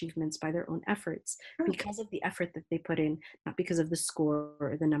own achievements, by their own efforts, because of the effort that they put in, not because of the score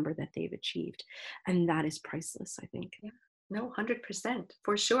or the number that they've achieved. And that is priceless, I think. Yeah. No, 100%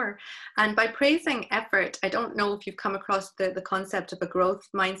 for sure. And by praising effort, I don't know if you've come across the concept of a growth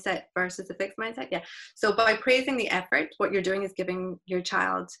mindset versus a fixed mindset. Yeah. So by praising the effort, what you're doing is giving your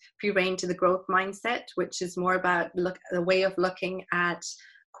child free rein to the growth mindset, which is more about the way of looking at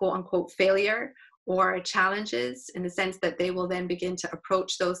quote unquote failure or challenges, in the sense that they will then begin to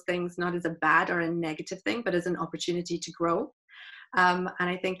approach those things not as a bad or a negative thing, but as an opportunity to grow. And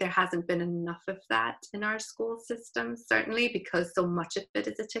I think there hasn't been enough of that in our school system, certainly because so much of it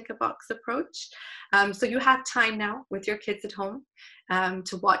is a tick a box approach. So you have time now with your kids at home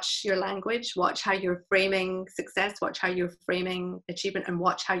to watch your language, watch how you're framing success, watch how you're framing achievement, and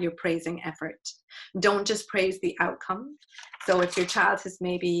watch how you're praising effort. Don't just praise the outcome. So if your child has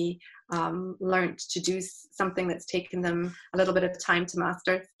maybe learned to do something that's taken them a little bit of time to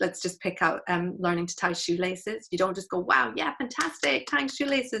master, let's just pick out learning to tie shoelaces. You don't just go, wow, yeah, fantastic, tying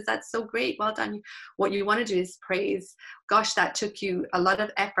shoelaces, that's so great, well done. What you want to do is praise, gosh, that took you a lot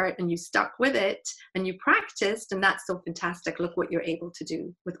of effort and you stuck with it and you practiced, and that's so fantastic. Look what you're able to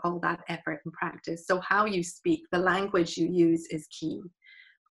do with all that effort and practice. So how you speak, the language you use is key.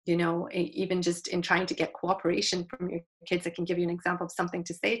 you know, even just in trying to get cooperation from your kids. I can give you an example of something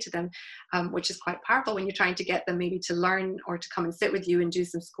to say to them, which is quite powerful when you're trying to get them maybe to learn or to come and sit with you and do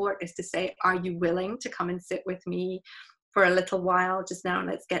some schoolwork, is to say, are you willing to come and sit with me for a little while just now, and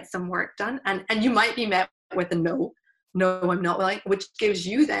let's get some work done? And you might be met with a no, I'm not willing, which gives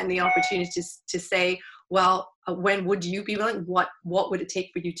you then the opportunity to say, well, when would you be willing? What would it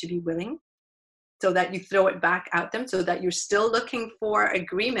take for you to be willing? So that you throw it back at them, so that you're still looking for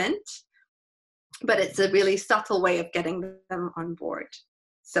agreement, but it's a really subtle way of getting them on board.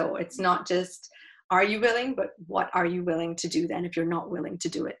 So it's not just, are you willing, but what are you willing to do then if you're not willing to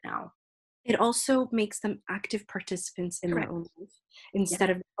do it now? It also makes them active participants in Correct. their own life,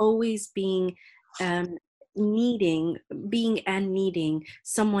 instead of always being needing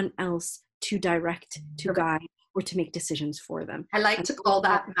someone else to direct, to Correct. guide, or to make decisions for them. I like to call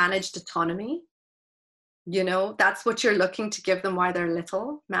that managed autonomy. You know, that's what you're looking to give them while they're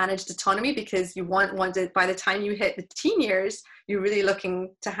little, managed autonomy, because you want it, by the time you hit the teen years, you're really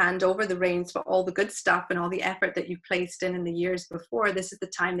looking to hand over the reins for all the good stuff and all the effort that you placed in the years before. This is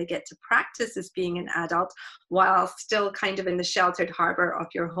the time they get to practice as being an adult while still kind of in the sheltered harbor of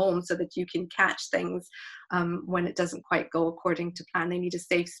your home, so that you can catch things when it doesn't quite go according to plan. They need a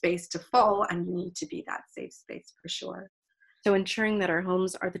safe space to fall, and you need to be that safe space for sure. So ensuring that our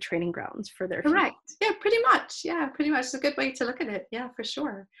homes are the training grounds for their future. Correct. Yeah, pretty much. Yeah, pretty much. It's a good way to look at it. Yeah, for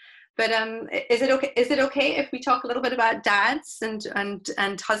sure. But is it okay? Is it okay if we talk a little bit about dads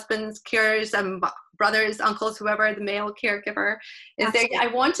and husbands, carers, brothers, uncles, whoever the male caregiver is there? I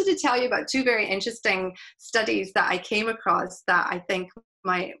wanted to tell you about two very interesting studies that I came across that I think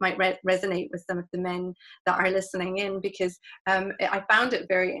might resonate with some of the men that are listening in, because I found it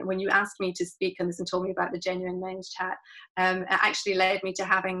very, when you asked me to speak on this and told me about the Genuine Men's Chat, it actually led me to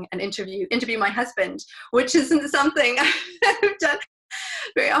having an interview my husband, which isn't something I've done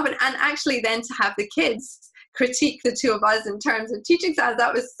very often, and actually then to have the kids critique the two of us in terms of teaching styles.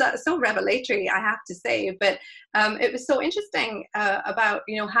 That was so revelatory, I have to say. But it was so interesting about,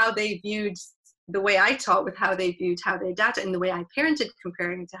 you know, how they viewed the way I taught with how they viewed how they dad, and the way I parented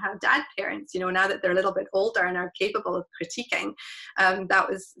comparing to how dad parents, you know, now that they're a little bit older and are capable of critiquing. That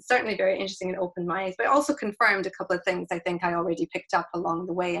was certainly very interesting and opened my eyes, but also confirmed a couple of things I think I already picked up along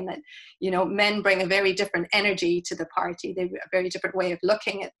the way, and that, you know, men bring a very different energy to the party. They have a very different way of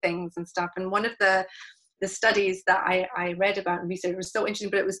looking at things and stuff. And one of the studies that I read about and research was so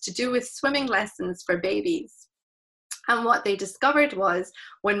interesting, but it was to do with swimming lessons for babies. And what they discovered was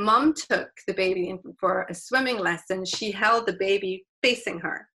when mom took the baby in for a swimming lesson, she held the baby facing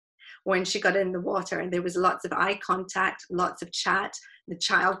her when she got in the water. And there was lots of eye contact, lots of chat. The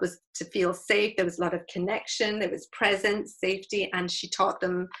child was to feel safe. There was a lot of connection. There was presence, safety. And she taught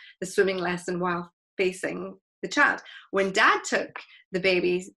them the swimming lesson while facing the child. When dad took the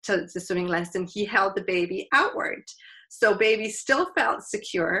baby to the swimming lesson, he held the baby outward. So baby still felt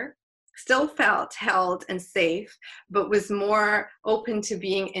secure, still felt held and safe, but was more open to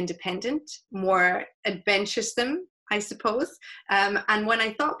being independent, more adventuresome, I suppose. And when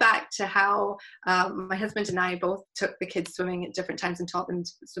I thought back to how my husband and I both took the kids swimming at different times and taught them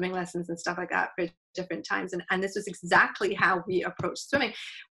swimming lessons and stuff like that for different times, and this was exactly how we approached swimming.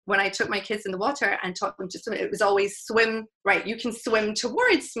 When I took my kids in the water and taught them to swim, it was always swim, right? You can swim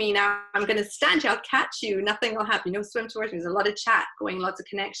towards me now. I'm going to stand you. I'll catch you. Nothing will happen. You know, swim towards me. There's a lot of chat going, lots of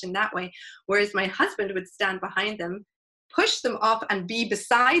connection that way. Whereas my husband would stand behind them, push them off and be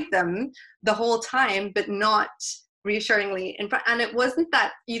beside them the whole time, but not reassuringly in front. And it wasn't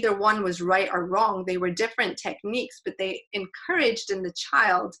that either one was right or wrong. They were different techniques, but they encouraged in the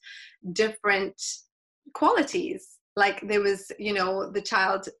child different qualities. Like there was, you know, the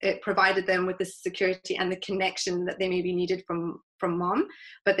child, it provided them with the security and the connection that they maybe needed from mom,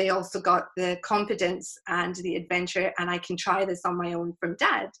 but they also got the confidence and the adventure, and I can try this on my own from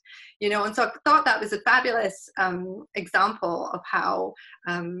dad, you know. And so I thought that was a fabulous example of how,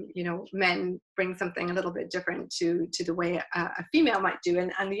 you know, men bring something a little bit different to the way a female might do.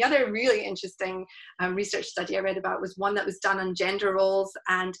 And the other really interesting research study I read about was one that was done on gender roles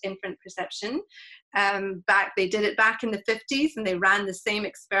and infant perception. They did it back in the 50s, and they ran the same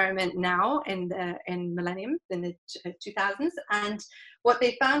experiment now in millennium, in the 2000s. And what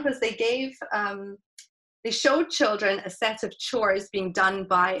they found was they showed children a set of chores being done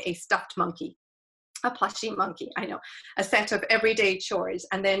by a stuffed monkey, a plushie monkey, I know, a set of everyday chores.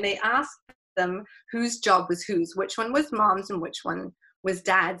 And then they asked them whose job was whose, which one was mom's and which one was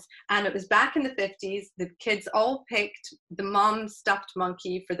dad's. And it was back in the 50s. The kids all picked the mom stuffed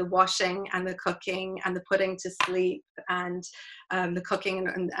monkey for the washing and the cooking and the putting to sleep and the cooking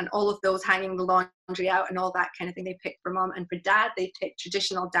and all of those, hanging the laundry out and all that kind of thing they picked for mom. And for dad, they picked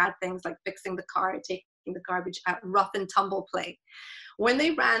traditional dad things like fixing the car, taking the garbage out, rough and tumble play. When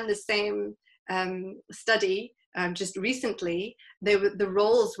they ran the same study just recently, the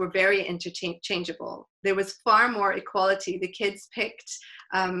roles were very interchangeable. There was far more equality. The kids picked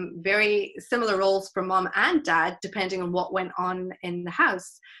very similar roles for mom and dad, depending on what went on in the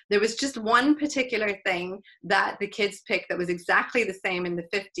house. There was just one particular thing that the kids picked that was exactly the same in the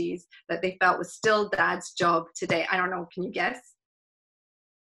 50s that they felt was still dad's job today. I don't know. Can you guess?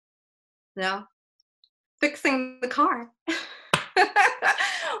 No? Fixing the car.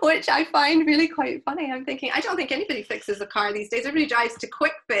 Which I find really quite funny. I'm thinking, I don't think anybody fixes a car these days. Everybody drives to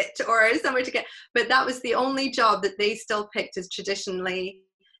Quick Fit or somewhere to get, but that was the only job that they still picked as traditionally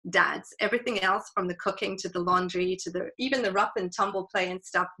dad's. Everything else, from the cooking to the laundry to even the rough and tumble play and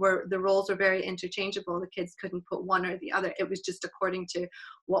stuff, where the roles were very interchangeable. The kids couldn't put one or the other. It was just according to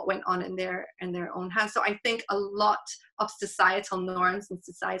what went on in their own house. So I think a lot of societal norms and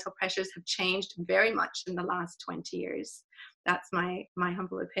societal pressures have changed very much in the last 20 years. That's my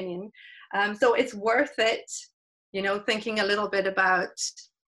humble opinion. So it's worth it, thinking a little bit about,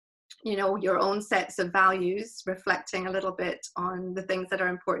 your own sets of values, reflecting a little bit on the things that are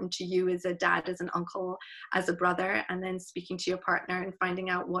important to you as a dad, as an uncle, as a brother, and then speaking to your partner and finding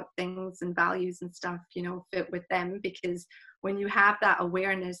out what things and values and stuff, fit with them. Because when you have that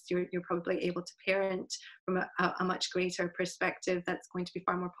awareness, you're probably able to parent from a much greater perspective that's going to be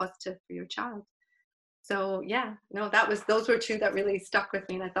far more positive for your child. So yeah, no, those were two that really stuck with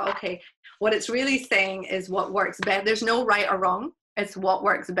me. And I thought, okay, what it's really saying is what works best. There's no right or wrong. It's what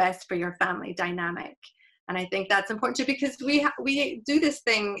works best for your family dynamic. And I think that's important too, because we do this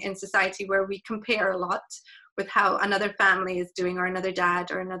thing in society where we compare a lot with how another family is doing, or another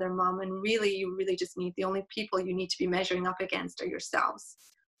dad or another mom. And really, you really just need, the only people you need to be measuring up against are yourselves.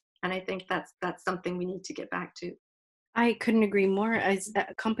 And I think that's something we need to get back to. I couldn't agree more. As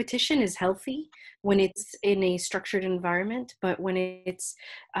competition is healthy when it's in a structured environment, but when it's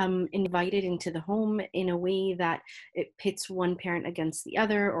invited into the home in a way that it pits one parent against the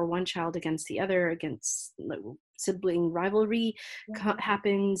other, or one child against the other, against sibling rivalry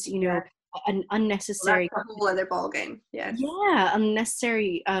happens, an unnecessary, well, that's a whole other ballgame.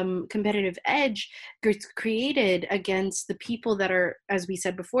 unnecessary competitive edge gets created against the people that are, as we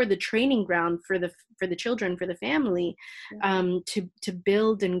said before, the training ground for the children, for the family, to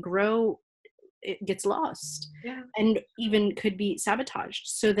build and grow. It gets lost, and even could be sabotaged.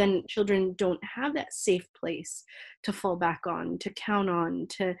 So then children don't have that safe place to fall back on, to count on,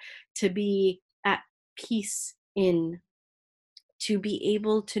 to be at peace in, to be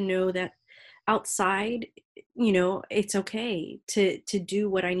able to know that outside, it's okay to do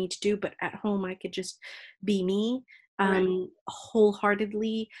what I need to do, but at home I could just be me,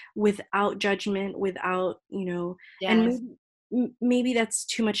 wholeheartedly, without judgment, without, and maybe that's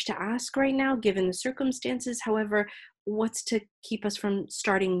too much to ask right now, given the circumstances. However, what's to keep us from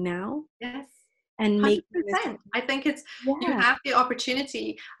starting now? Yes. And 100%. I think it's, you have the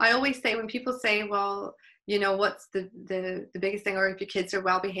opportunity. I always say, when people say, well, what's the biggest thing, or if your kids are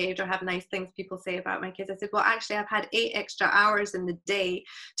well behaved or have nice things people say about my kids, I said, well, actually, I've had 8 extra hours in the day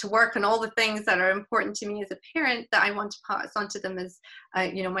to work on all the things that are important to me as a parent that I want to pass on to them as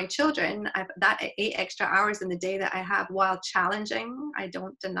my children. That 8 extra hours in the day that I have, while challenging, I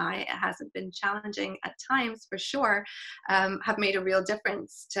don't deny it hasn't been challenging at times, for sure, have made a real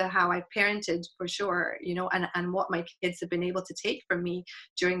difference to how I've parented, for sure, and what my kids have been able to take from me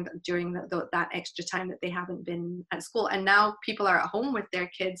during that extra time that they haven't been at school. And now people are at home with their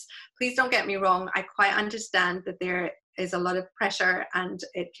kids. Please don't get me wrong. I quite understand that there is a lot of pressure, and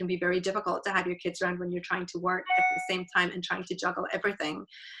it can be very difficult to have your kids around when you're trying to work at the same time and trying to juggle everything,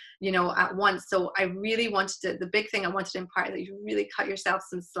 at once. So I really the big thing I wanted to impart, that you really cut yourself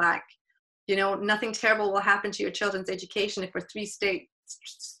some slack. Nothing terrible will happen to your children's education if for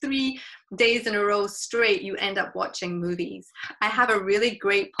 3 days in a row straight you end up watching movies. I have a really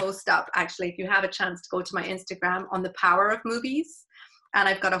great post up, actually, if you have a chance to go to my Instagram, on the power of movies. And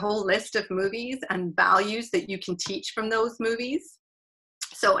I've got a whole list of movies and values that you can teach from those movies.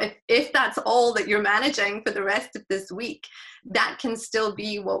 So if that's all that you're managing for the rest of this week, that can still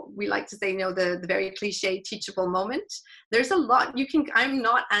be what we like to say, the very cliche teachable moment. There's a lot I'm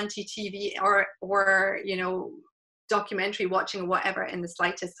not anti-TV or documentary watching, whatever, in the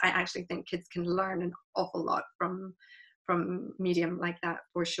slightest. I actually think kids can learn an awful lot from medium like that,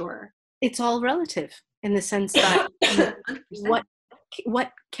 for sure. It's all relative, in the sense that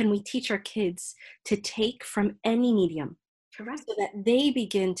what can we teach our kids to take from any medium, Correct. so that they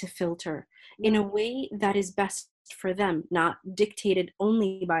begin to filter in a way that is best for them, not dictated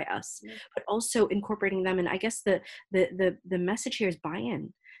only by us, but also incorporating them. And I guess the message here is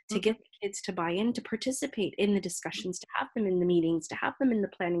buy-in, to get the kids to buy in, to participate in the discussions, to have them in the meetings, to have them in the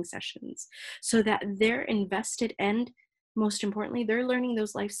planning sessions, so that they're invested, and most importantly, they're learning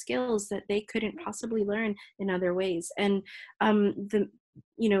those life skills that they couldn't possibly learn in other ways. And the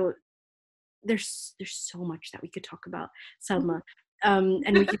you know there's so much that we could talk about, Selma,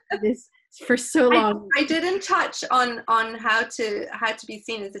 and we could do this for so long. I didn't touch on how to be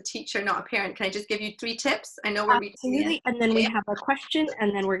seen as a teacher, not a parent. Can I just give you 3 tips? I know we're Absolutely. And then we have a question,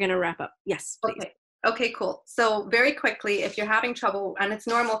 and then we're going to wrap up. Yes, please. Okay, cool. So very quickly, if you're having trouble, and it's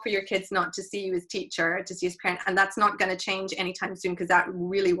normal for your kids not to see you as teacher, to see you as parent, and that's not going to change anytime soon, because that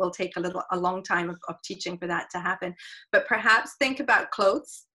really will take a long time of teaching for that to happen. But perhaps think about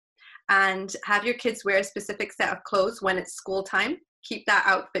clothes, and have your kids wear a specific set of clothes when it's school time. Keep that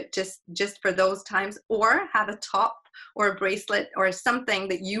outfit just for those times, or have a top or a bracelet or something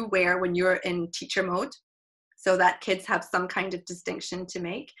that you wear when you're in teacher mode, so that kids have some kind of distinction to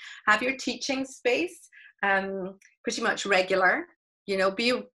make. Have your teaching space pretty much regular.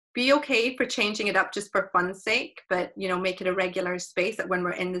 Be okay for changing it up just for fun's sake, but make it a regular space, that when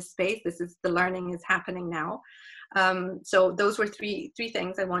we're in this space, this is the learning is happening now. So those were three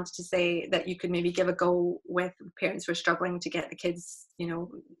things I wanted to say that you could maybe give a go with parents who are struggling to get the kids,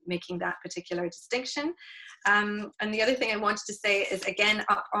 making that particular distinction. And the other thing I wanted to say is, again,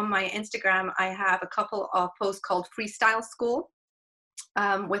 up on my Instagram, I have a couple of posts called Freestyle School,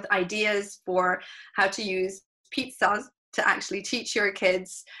 with ideas for how to use pizzas to actually teach your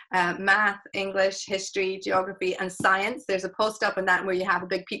kids math, English, history, geography, and science. There's a post up on that where you have a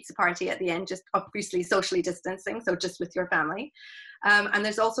big pizza party at the end, just obviously socially distancing, so just with your family. And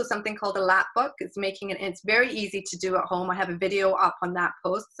there's also something called a lap book. It's very easy to do at home. I have a video up on that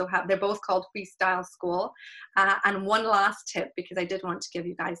post. So they're both called Freestyle School. And one last tip, because I did want to give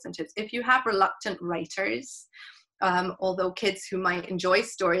you guys some tips. If you have reluctant writers, although kids who might enjoy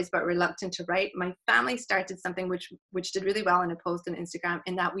stories but reluctant to write, my family started something which did really well in a post on Instagram,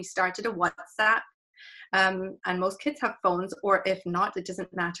 in that we started a WhatsApp. And most kids have phones, or if not, it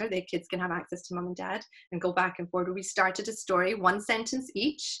doesn't matter. The kids can have access to mom and dad and go back and forth. We started a story, 1 sentence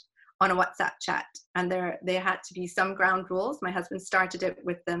each, on a WhatsApp chat, and there had to be some ground rules. My husband started it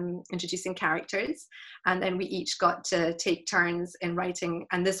with them introducing characters, and then we each got to take turns in writing,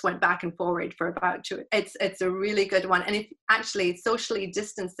 and this went back and forward for about 2. It's a really good one, and if actually socially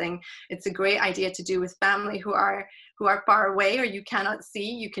distancing, it's a great idea to do with family who are far away or you cannot see.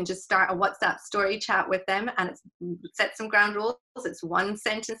 You can just start a WhatsApp story chat with them, and set some ground rules. It's 1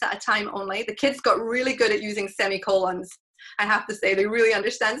 sentence at a time only. The kids got really good at using semicolons. I have to say, they really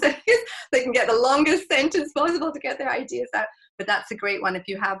understand sentences. They can get the longest sentence possible to get their ideas out. But that's a great one if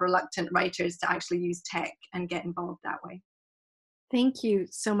you have reluctant writers, to actually use tech and get involved that way. Thank you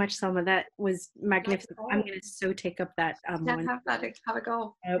so much, Selma. That was magnificent. I'm going to so take up that have a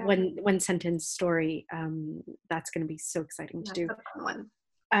go. 1 sentence story. That's going to be so exciting to do. That's a fun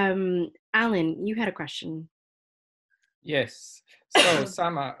one. Alan, you had a question. Yes. So,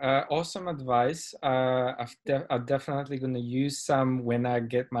 Selma, awesome advice. I'm definitely going to use some when I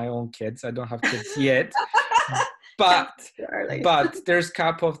get my own kids. I don't have kids yet. But there's a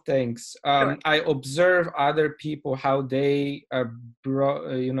couple of things. Sure. I observe other people, how they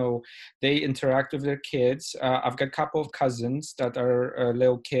they interact with their kids. I've got a couple of cousins that are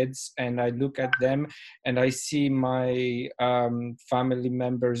little kids, and I look at them and I see my family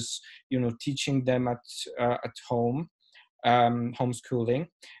members, teaching them at home. Homeschooling.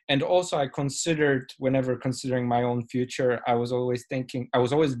 And also I whenever considering my own future, I was always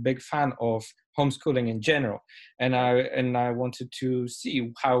a big fan of homeschooling in general, and I wanted to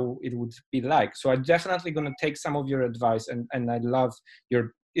see how it would be like. So I'm definitely going to take some of your advice, and I love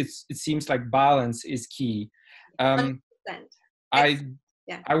it seems like balance is key. 100%. I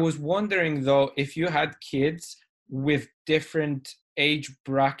was wondering though, if you had kids with different age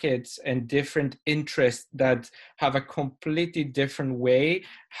brackets and different interests that have a completely different way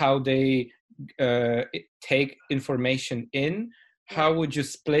how they take information in, how would you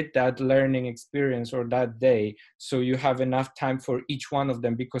split that learning experience or that day so you have enough time for each one of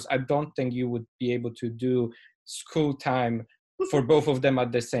them? Because I don't think you would be able to do school time for both of them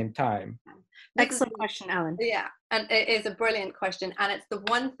at the same time. Excellent question, Alan. Yeah, and it is a brilliant question. And it's the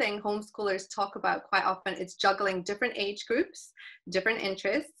one thing homeschoolers talk about quite often. It's juggling different age groups, different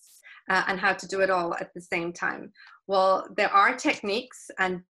interests, and how to do it all at the same time. Well, there are techniques,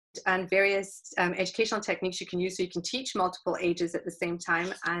 and various educational techniques you can use so you can teach multiple ages at the same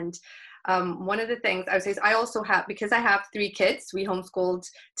time. And one of the things I would say is I also have, because I have 3 kids, we homeschooled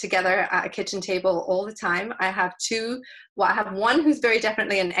together at a kitchen table all the time. I have I have one who's very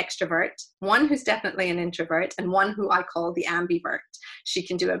definitely an extrovert, one who's definitely an introvert, and one who I call the ambivert. She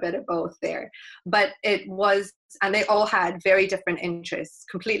can do a bit of both there. But and they all had very different interests,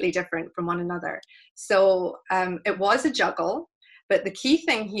 completely different from one another. So it was a juggle, but the key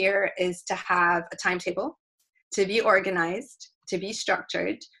thing here is to have a timetable, to be organized, to be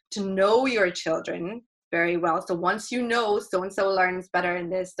structured, to know your children very well. So once you know so-and-so learns better in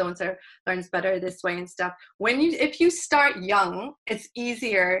this, so-and-so learns better this way and stuff, if you start young, it's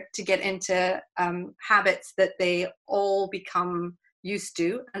easier to get into habits that they all become used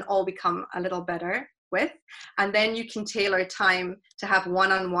to and all become a little better with. And then you can tailor time to have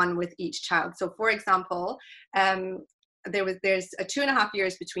one-on-one with each child. So for example, there's 2.5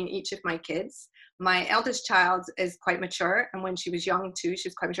 years between each of my kids. My eldest child is quite mature, and when she was young too, she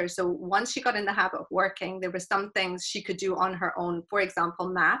was quite mature. So once she got in the habit of working, there were some things she could do on her own. For example,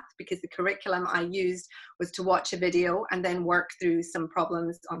 math, because the curriculum I used was to watch a video and then work through some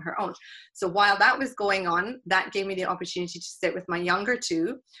problems on her own. So while that was going on, that gave me the opportunity to sit with my younger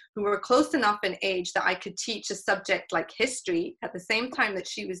 2, who were close enough in age that I could teach a subject like history at the same time that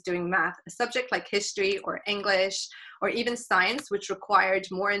she was doing math. A subject like history or English or even science, which required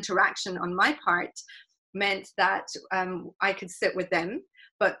more interaction on my part, meant that I could sit with them.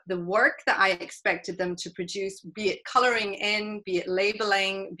 But the work that I expected them to produce, be it coloring in, be it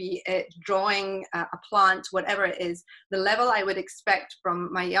labeling, be it drawing a plant, whatever it is, the level I would expect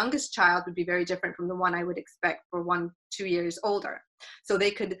from my youngest child would be very different from the one I would expect for 1-2 years older. So they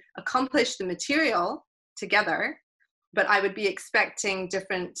could accomplish the material together, but I would be expecting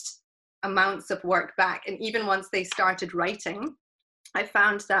different amounts of work back. And even once they started writing, I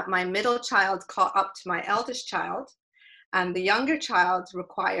found that my middle child caught up to my eldest child, and the younger child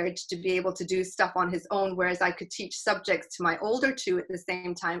required to be able to do stuff on his own, whereas I could teach subjects to my older 2 at the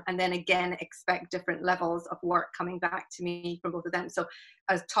same time, and then again expect different levels of work coming back to me from both of them. So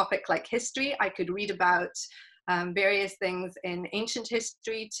a topic like history, I could read about various things in ancient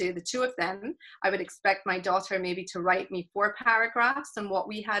history to the 2 of them. I would expect my daughter maybe to write me 4 paragraphs on what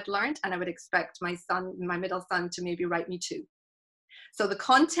we had learned, and I would expect my middle son, to maybe write me 2. So the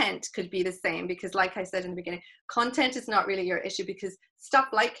content could be the same, because like I said in the beginning, content is not really your issue, because stuff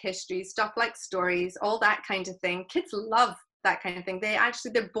like history, stuff like stories, all that kind of thing, kids love that kind of thing.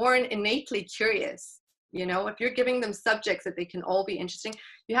 They're born innately curious. You know, if you're giving them subjects that they can all be interesting,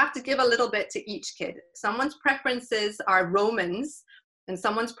 you have to give a little bit to each kid. Someone's preferences are Romans and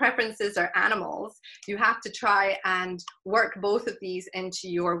someone's preferences are animals. You have to try and work both of these into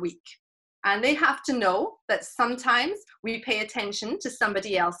your week. And they have to know that sometimes we pay attention to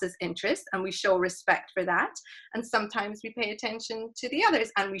somebody else's interests and we show respect for that. And sometimes we pay attention to the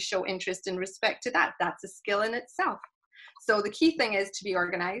others and we show interest and respect to that. That's a skill in itself. So the key thing is to be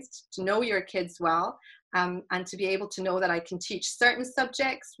organized, to know your kids well, and to be able to know that I can teach certain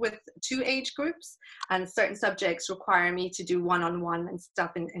subjects with 2 age groups, and certain subjects require me to do one-on-one and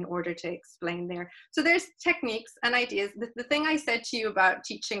stuff in order to explain there. So there's techniques and ideas. The thing I said to you about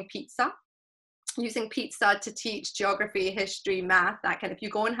teaching pizza, using pizza to teach geography, history, math, that kind of, if you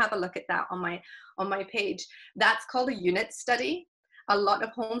go and have a look at that on my page, that's called a unit study. A lot of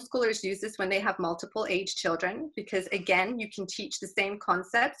homeschoolers use this when they have multiple age children, because again, you can teach the same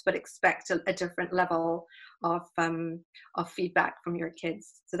concepts, but expect a different level of feedback from your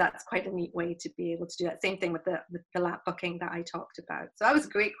kids. So that's quite a neat way to be able to do that. Same thing with the lap booking that I talked about. So that was a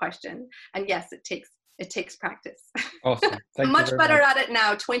great question. And yes, it takes practice. Awesome. I'm much better at it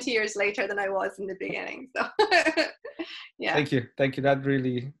now, 20 years later, than I was in the beginning. So yeah. Thank you. That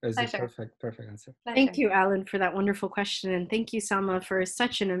really is a perfect answer. Thank you, Alan, for that wonderful question. And thank you, Salma, for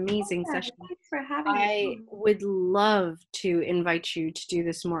such an amazing session. Thanks for having me. I would love to invite you to do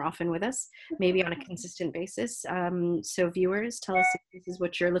this more often with us, maybe on a consistent basis. So viewers, tell us if this is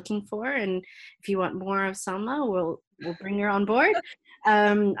what you're looking for. And if you want more of Salma, we'll bring her on board.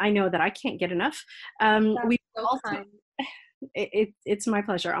 I know that I can't get enough. It's my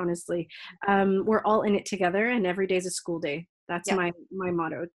pleasure, honestly. We're all in it together, and every day is a school day. That's my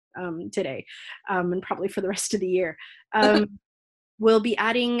motto today, and probably for the rest of the year. We'll be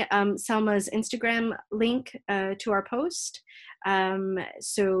adding Salma's Instagram link to our post,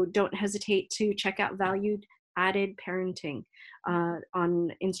 so don't hesitate to check out Valued Added Parenting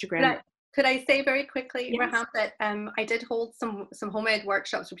on Instagram. Could I say very quickly, Yes. Raham, that I did hold some home ed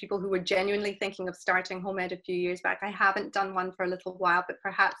workshops for people who were genuinely thinking of starting home ed a few years back. I haven't done one for a little while, but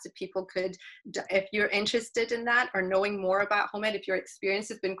perhaps if people could, if you're interested in that or knowing more about home ed, if your experience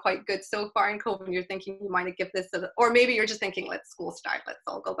has been quite good so far in COVID, and you're thinking you might give this, or maybe you're just thinking, let's school start, let's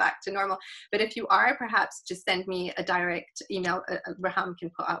all go back to normal. But if you are, perhaps just send me a direct email. Raham can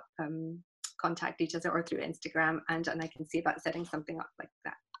put up contact details or through Instagram, and I can see about setting something up like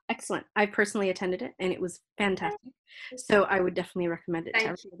that. Excellent. I personally attended it and it was fantastic. So I would definitely recommend it to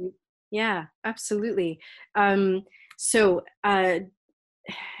everybody. Yeah, absolutely. So I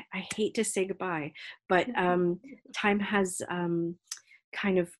hate to say goodbye, but time has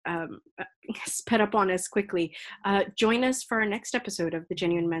kind of sped up on us quickly. Join us for our next episode of the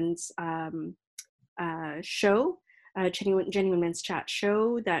Genuine Men's show. Genuine Men's Chat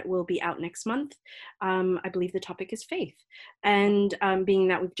show that will be out next month. I believe the topic is faith. And being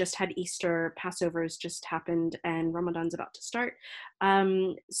that we've just had Easter, Passover's just happened, and Ramadan's about to start.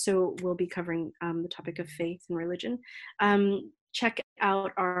 So we'll be covering the topic of faith and religion. Check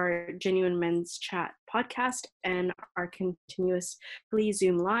out our Genuine Men's Chat podcast and our continuously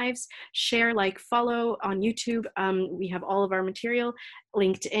Zoom lives. Share, like, follow on YouTube. We have all of our material,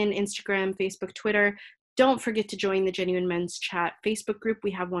 LinkedIn, Instagram, Facebook, Twitter. Don't forget to join the Genuine Men's Chat Facebook group.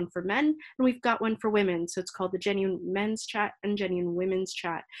 We have one for men and we've got one for women. So it's called the Genuine Men's Chat and Genuine Women's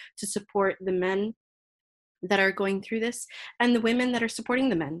Chat to support the men that are going through this and the women that are supporting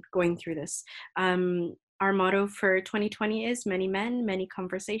the men going through this. Our motto for 2020 is many men, many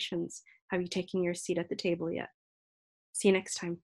conversations. Have you taken your seat at the table yet? See you next time.